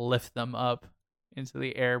and like lift them up into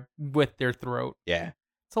the air with their throat. Yeah.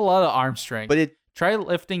 It's a lot of arm strength. But try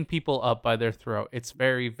lifting people up by their throat. It's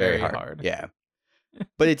very, very hard. Yeah.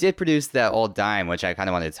 But it did produce that old dime, which I kind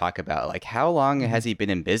of wanted to talk about. Like, how long has he been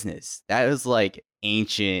in business? That was like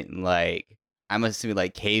ancient, like, I'm assuming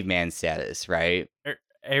like caveman status, right?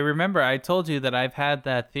 I remember I told you that I've had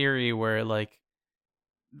that theory where like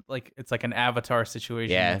it's like an Avatar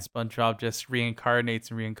situation. Yeah. And SpongeBob just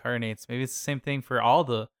reincarnates. Maybe it's the same thing for all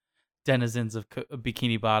the denizens of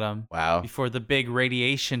Bikini Bottom. Wow. Before the big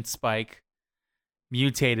radiation spike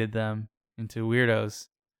mutated them into weirdos.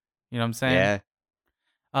 You know what I'm saying?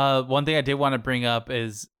 Yeah. One thing I did want to bring up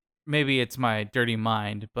is maybe it's my dirty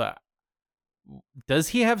mind, but does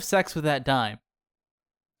he have sex with that dime?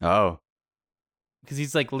 Oh. Because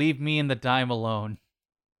he's like, leave me and the dime alone.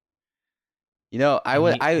 He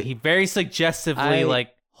very suggestively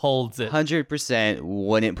like holds it. 100%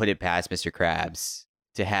 wouldn't put it past Mr. Krabs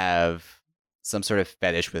to have some sort of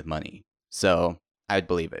fetish with money. So I would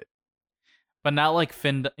believe it. But not like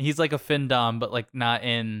he's like a Findom, but like not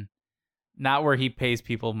where he pays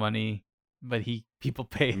people money, but people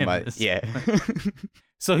pay him. Yeah.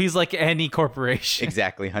 So he's like any corporation.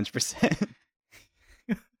 Exactly, 100%.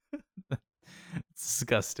 It's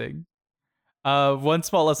disgusting. One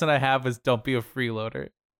small lesson I have is don't be a freeloader.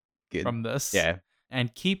 Good. From this. Yeah.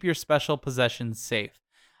 And keep your special possessions safe.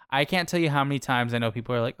 I can't tell you how many times I know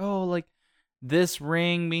people are like, oh, like this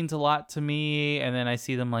ring means a lot to me. And then I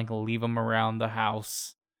see them like leave them around the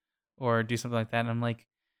house or do something like that. And I'm like,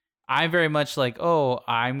 I'm very much like, oh,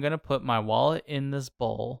 I'm going to put my wallet in this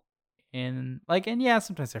bowl. And yeah,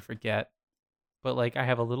 sometimes I forget. But like I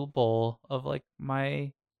have a little bowl of like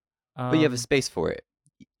my. But you have a space for it.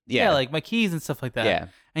 Yeah, like my keys and stuff like that. Yeah.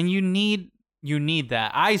 And you need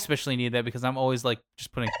that. I especially need that because I'm always like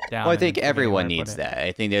just putting it down. Well, I think everyone needs that.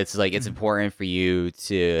 I think it's like it's important for you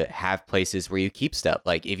to have places where you keep stuff.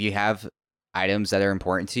 Like if you have items that are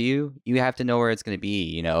important to you, you have to know where it's going to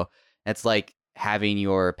be, That's like having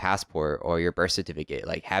your passport or your birth certificate.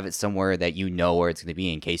 Like have it somewhere that you know where it's going to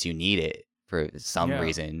be in case you need it for some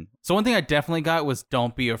reason. So one thing I definitely got was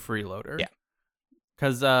don't be a freeloader. Yeah.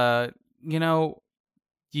 Cuz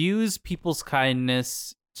use people's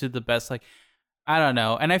kindness to the best. Like, I don't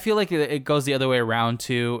know. And I feel like it goes the other way around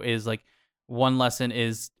too, is like one lesson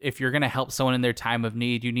is if you're going to help someone in their time of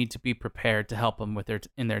need, you need to be prepared to help them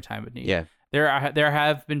in their time of need. Yeah. There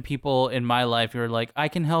have been people in my life who are like, I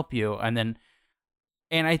can help you. And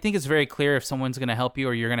I think it's very clear if someone's going to help you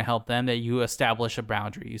or you're going to help them that you establish a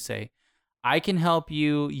boundary. You say, I can help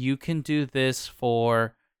you. You can do this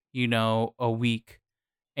for, a week.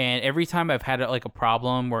 And every time I've had like a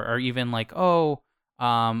problem or even like, I'll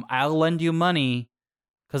lend you money,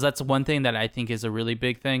 because that's one thing that I think is a really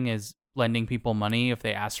big thing is lending people money if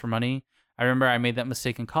they ask for money. I remember I made that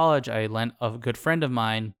mistake in college. I lent a good friend of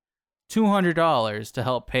mine $200 to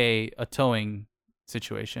help pay a towing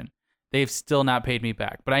situation. They've still not paid me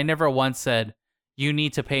back, but I never once said, you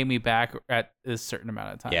need to pay me back at a certain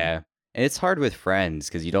amount of time. Yeah. And it's hard with friends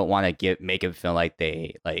because you don't want to make them feel like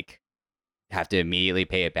they like have to immediately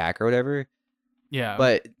pay it back or whatever. Yeah.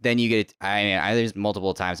 But then you get, there's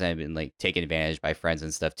multiple times I've been like taken advantage by friends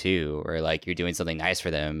and stuff too, or like you're doing something nice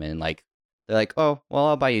for them and like, they're like, oh, well,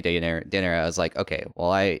 I'll buy you dinner. I was like, okay,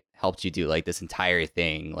 well, I helped you do like this entire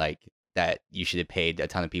thing, like that you should have paid a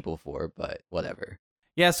ton of people for, but whatever.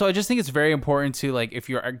 Yeah. So I just think it's very important to like, if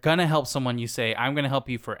you're going to help someone, you say, I'm going to help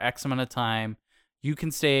you for X amount of time. You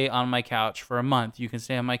can stay on my couch for a month. You can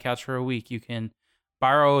stay on my couch for a week. You can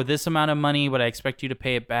borrow this amount of money, but I expect you to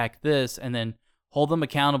pay it back this, and then hold them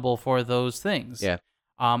accountable for those things. Yeah.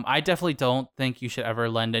 I definitely don't think you should ever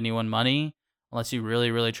lend anyone money unless you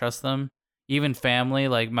really, really trust them. Even family,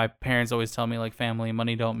 like my parents always tell me like family and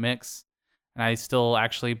money don't mix. And I still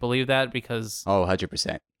actually believe that because... Oh,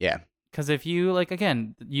 100%. Yeah. Because if you, like,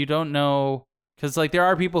 again, you don't know... Because like there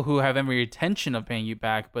are people who have every intention of paying you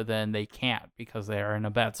back, but then they can't because they are in a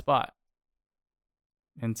bad spot.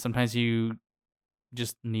 And sometimes you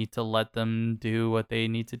just need to let them do what they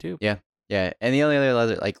need to do. Yeah. And the only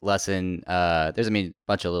other like lesson, there's a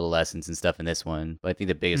bunch of little lessons and stuff in this one, but I think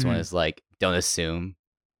the biggest one is like don't assume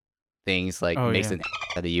things, like makes an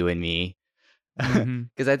out of you and me.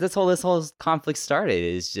 Because this whole conflict started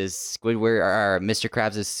is just Squidward or Mr.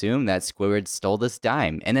 Krabs assumed that Squidward stole this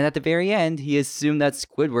dime, and then at the very end he assumed that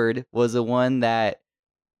Squidward was the one that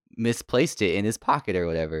misplaced it in his pocket or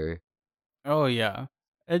whatever. Oh yeah,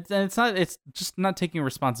 it's just not taking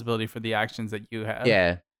responsibility for the actions that you have.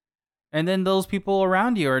 Yeah, and then those people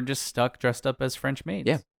around you are just stuck dressed up as French maids.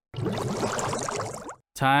 Yeah.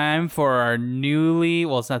 Time for our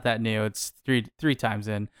it's not that new. It's three times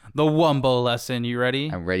in. The Wumbo lesson. You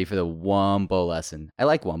ready? I'm ready for the Wumbo lesson. I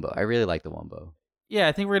like Wumbo. I really like the Wumbo. Yeah,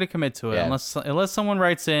 I think we're going to commit to it. Yeah. Unless someone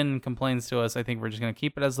writes in and complains to us, I think we're just going to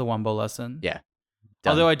keep it as the Wumbo lesson. Yeah.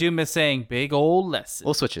 Done. Although I do miss saying big old lesson.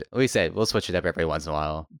 We'll switch it. We'll switch it up every once in a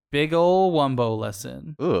while. Big old Wumbo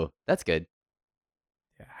lesson. Ooh, that's good.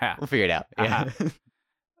 Yeah. We'll figure it out. Yeah.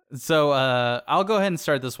 So I'll go ahead and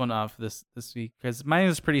start this one off this week because mine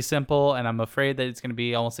is pretty simple, and I'm afraid that it's going to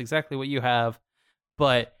be almost exactly what you have.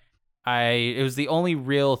 But it was the only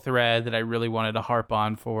real thread that I really wanted to harp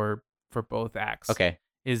on for both acts. Okay.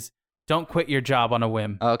 Is don't quit your job on a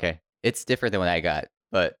whim. Oh, okay. It's different than what I got,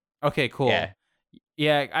 but okay, cool. Yeah.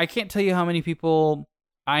 Yeah, I can't tell you how many people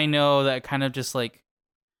I know that kind of just like.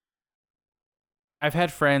 I've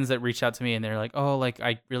had friends that reach out to me and they're like, oh, like,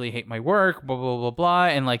 I really hate my work, blah, blah, blah, blah.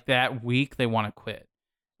 And like that week they want to quit.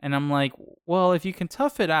 And I'm like, well, if you can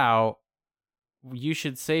tough it out, you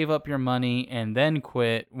should save up your money and then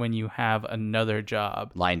quit when you have another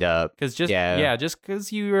job lined up. Because just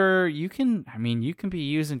because you can be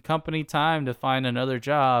using company time to find another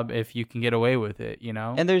job if you can get away with it, you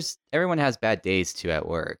know? And everyone has bad days too at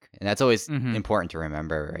work. And that's always important to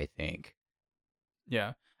remember, I think.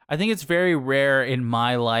 Yeah. I think it's very rare in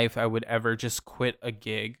my life I would ever just quit a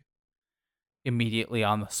gig immediately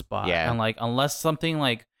on the spot. Yeah. And like unless something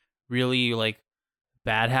like really like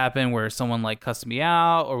bad happened where someone like cussed me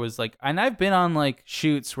out or was like, and I've been on like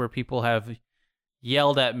shoots where people have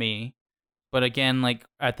yelled at me, but again, like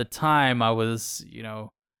at the time I was,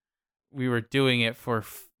 we were doing it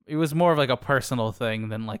it was more of like a personal thing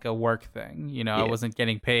than like a work thing. Yeah. I wasn't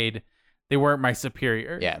getting paid. They weren't my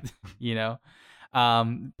superior. Yeah.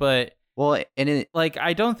 But well, and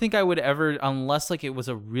I don't think I would ever, unless like it was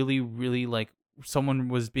a really, really like someone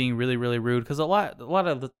was being really, really rude. Cause a lot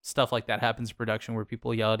of the stuff like that happens in production where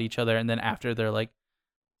people yell at each other. And then after they're like,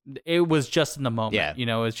 it was just in the moment,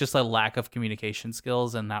 it's just a lack of communication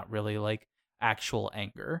skills and not really like actual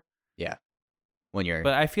anger. Yeah. But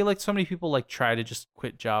I feel like so many people like try to just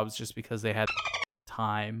quit jobs just because they had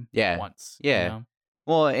time once. Yeah.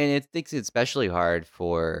 Well, and I think it's especially hard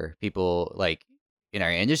for people like in our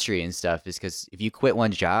industry and stuff is because if you quit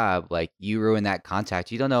one job, like you ruin that contact,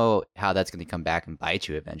 you don't know how that's going to come back and bite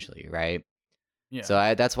you eventually, right? Yeah.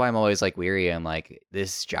 So that's why I'm always like weary. I'm like,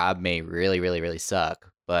 this job may really, really, really suck,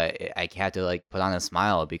 but I have to like put on a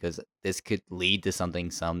smile because this could lead to something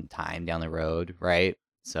sometime down the road, right?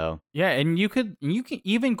 So yeah, and you can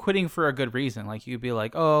even quitting for a good reason. Like you could be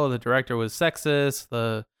like, oh, the director was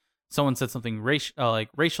sexist. Someone said something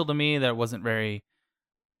racial to me that wasn't very,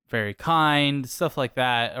 very kind, stuff like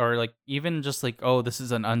that, or like even just like, oh, this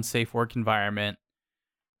is an unsafe work environment,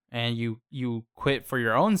 and you quit for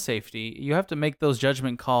your own safety. You have to make those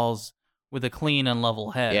judgment calls with a clean and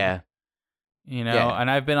level head. Yeah,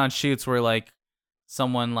 And I've been on shoots where like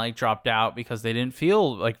someone like dropped out because they didn't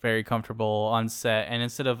feel like very comfortable on set, and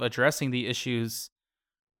instead of addressing the issues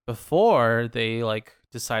before, they like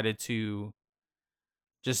decided to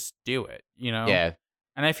just do it, Yeah.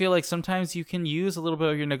 And I feel like sometimes you can use a little bit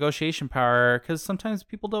of your negotiation power because sometimes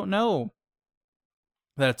people don't know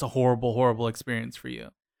that it's a horrible, horrible experience for you.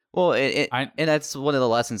 Well, and that's one of the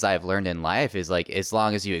lessons I've learned in life is like, as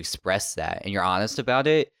long as you express that and you're honest about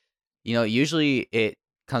it, usually it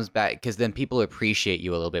comes back because then people appreciate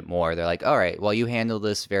you a little bit more. They're like, all right, well, you handled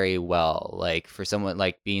this very well. Like for someone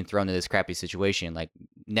like being thrown in this crappy situation, like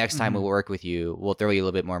next time we'll work with you, we'll throw you a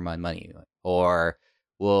little bit more money or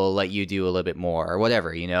we'll let you do a little bit more or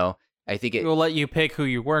whatever, I think we'll let you pick who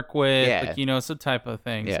you work with, yeah. Some type of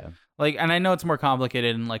things. Yeah. Like, and I know it's more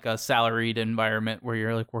complicated in like a salaried environment where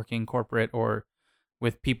you're like working corporate or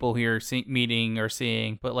with people who you're meeting or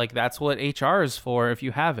seeing, but like that's what HR is for if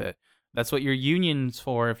you have it. That's what your union's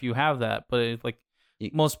for if you have that. But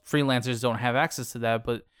most freelancers don't have access to that,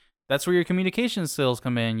 but that's where your communication skills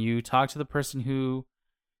come in. You talk to the person who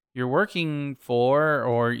you're working for,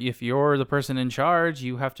 or if you're the person in charge,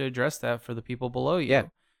 you have to address that for the people below you. Yeah.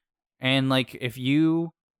 And like if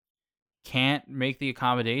you can't make the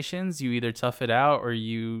accommodations, you either tough it out or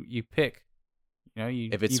you pick. You know,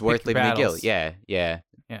 if it's you worth pick your leaving the battles. guild. Yeah.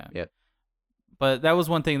 Yeah. But that was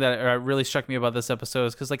one thing that really struck me about this episode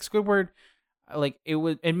is because like Squidward, like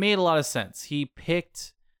it made a lot of sense. He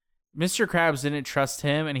picked Mr. Krabs didn't trust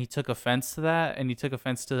him, and he took offense to that,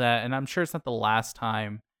 and I'm sure it's not the last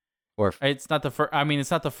time. Or It's not the first. I mean, it's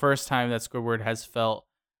not the first time that Squidward has felt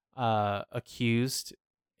accused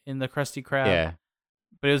in the Krusty Krab. yeah.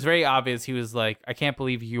 But it was very obvious. He was like, "I can't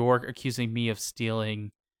believe you're accusing me of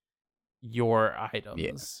stealing your items."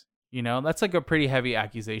 Yeah. You know, that's like a pretty heavy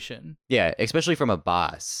accusation. Yeah, especially from a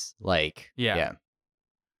boss. Like, Yeah.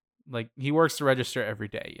 Like he works the register every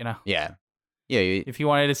day. You know, Yeah. if he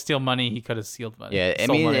wanted to steal money, he could have stealed money. Yeah, I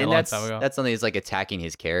Stole mean, money a and long that's time ago. something that's like attacking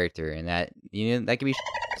his character, and that that can be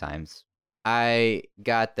times. I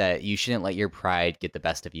got that you shouldn't let your pride get the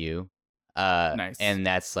best of you. Nice. And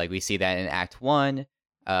that's like we see that in Act 1.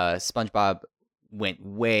 SpongeBob went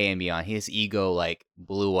way and beyond. His ego like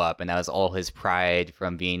blew up, and that was all his pride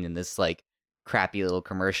from being in this like crappy little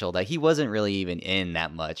commercial that he wasn't really even in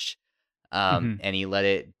that much. Mhm. And he let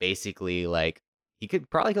it basically like he could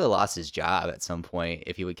have lost his job at some point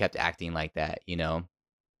if he would kept acting like that, you know.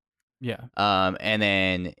 Yeah. And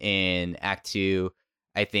then in Act 2,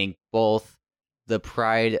 I think both the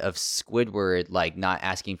pride of Squidward like not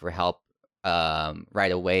asking for help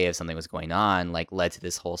right away if something was going on like led to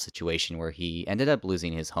this whole situation where he ended up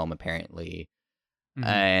losing his home apparently. Mhm.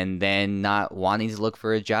 And then not wanting to look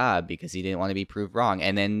for a job because he didn't want to be proved wrong.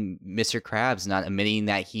 And then Mr. Krabs not admitting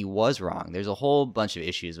that he was wrong. There's a whole bunch of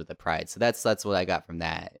issues with the pride. So that's what I got from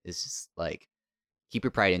that. It's just like, keep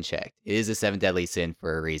your pride in check. It is a 7 deadly sin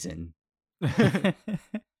for a reason.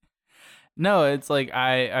 No, it's like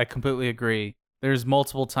I completely agree. There's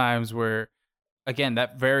multiple times where, again,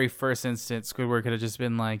 that very first instance, Squidward could have just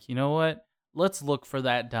been like, you know what? Let's look for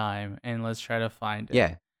that dime and let's try to find it.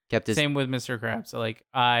 Yeah. Kept his Same with Mr. Krabs. So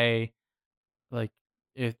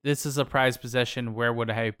if this is a prized possession, where would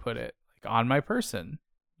I put it? Like on my person,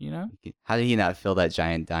 you know? How did he not fill that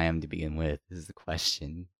giant dime to begin with? This is the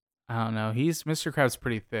question. I don't know. Mr. Krabs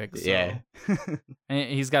pretty thick. So. Yeah. And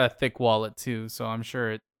he's got a thick wallet too, so I'm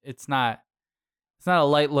sure it's not a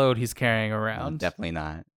light load he's carrying No, around. definitely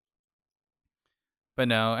not. But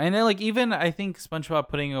no, and then like even I think SpongeBob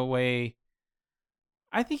putting away,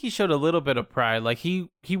 I think he showed a little bit of pride. Like he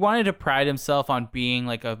wanted to pride himself on being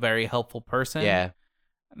like a very helpful person. Yeah.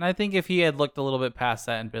 And I think if he had looked a little bit past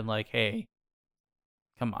that and been like, hey,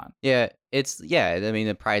 come on. Yeah, I mean,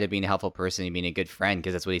 the pride of being a helpful person and being a good friend,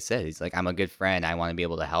 because that's what he said. He's like, I'm a good friend. I want to be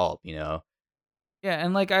able to help, you know? Yeah,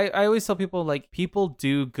 and like I always tell people, like, people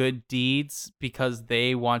do good deeds because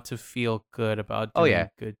they want to feel good about doing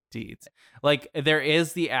good deeds. Like there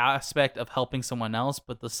is the aspect of helping someone else,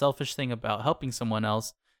 but the selfish thing about helping someone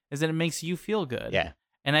else is that it makes you feel good. Yeah.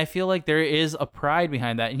 And I feel like there is a pride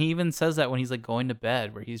behind that. And he even says that when he's like going to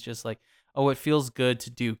bed, where he's just like, oh, it feels good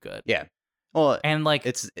to do good. Yeah. Well, And like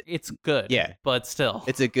it's good. Yeah. But still.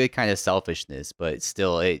 It's a good kind of selfishness, but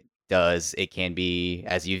still it can be,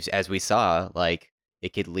 as we saw, like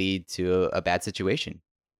it could lead to a bad situation.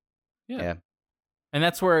 Yeah. And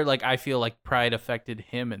that's where like I feel like pride affected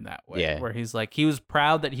him in that way. Yeah. Where he's like, he was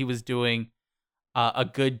proud that he was doing a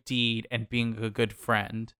good deed and being a good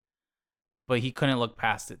friend, but he couldn't look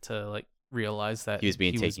past it to like realize that He was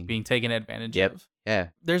being taken advantage Yep. of. Yeah.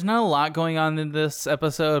 There's not a lot going on in this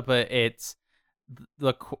episode, but it's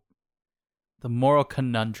the moral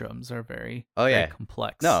conundrums are very very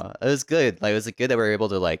complex. No, it was good. Like it was good that we were able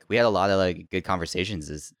to like we had a lot of like good conversations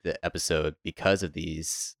this the episode because of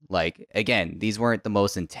these. Like again, these weren't the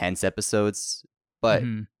most intense episodes, but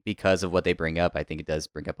Mhm. because of what they bring up, I think it does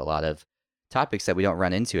bring up a lot of topics that we don't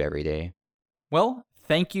run into every day. Well,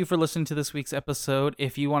 thank you for listening to this week's episode.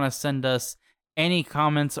 If you want to send us any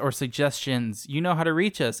comments or suggestions, you know how to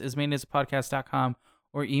reach us, ismainitspodcast.com,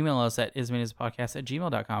 or email us at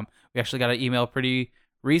ismainitspodcast@gmail.com. We actually got an email pretty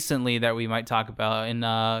recently that we might talk about in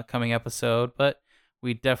a coming episode, but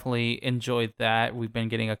we definitely enjoyed that. We've been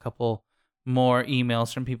getting a couple more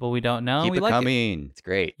emails from people we don't know. Keep we it like coming. It's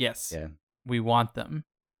great. Yes. Yeah. We want them.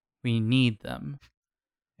 We need them.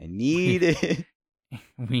 I need it.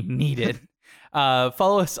 We need it.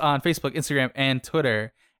 Follow us on Facebook, Instagram, and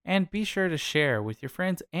Twitter. And be sure to share with your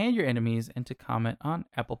friends and your enemies and to comment on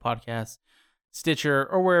Apple Podcasts, Stitcher,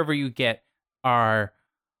 or wherever you get our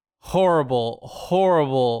horribly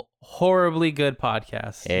good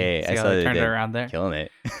podcasts. Hey, See I how saw they they turned it did. around there. Killing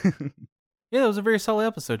it. Yeah, it was a very solid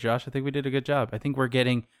episode, Josh. I think we did a good job. I think we're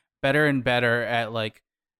getting better and better at like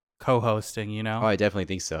co-hosting, you know? Oh, I definitely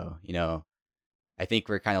think so. I think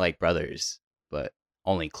we're kind of like brothers, but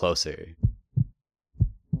only closer.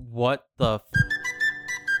 What the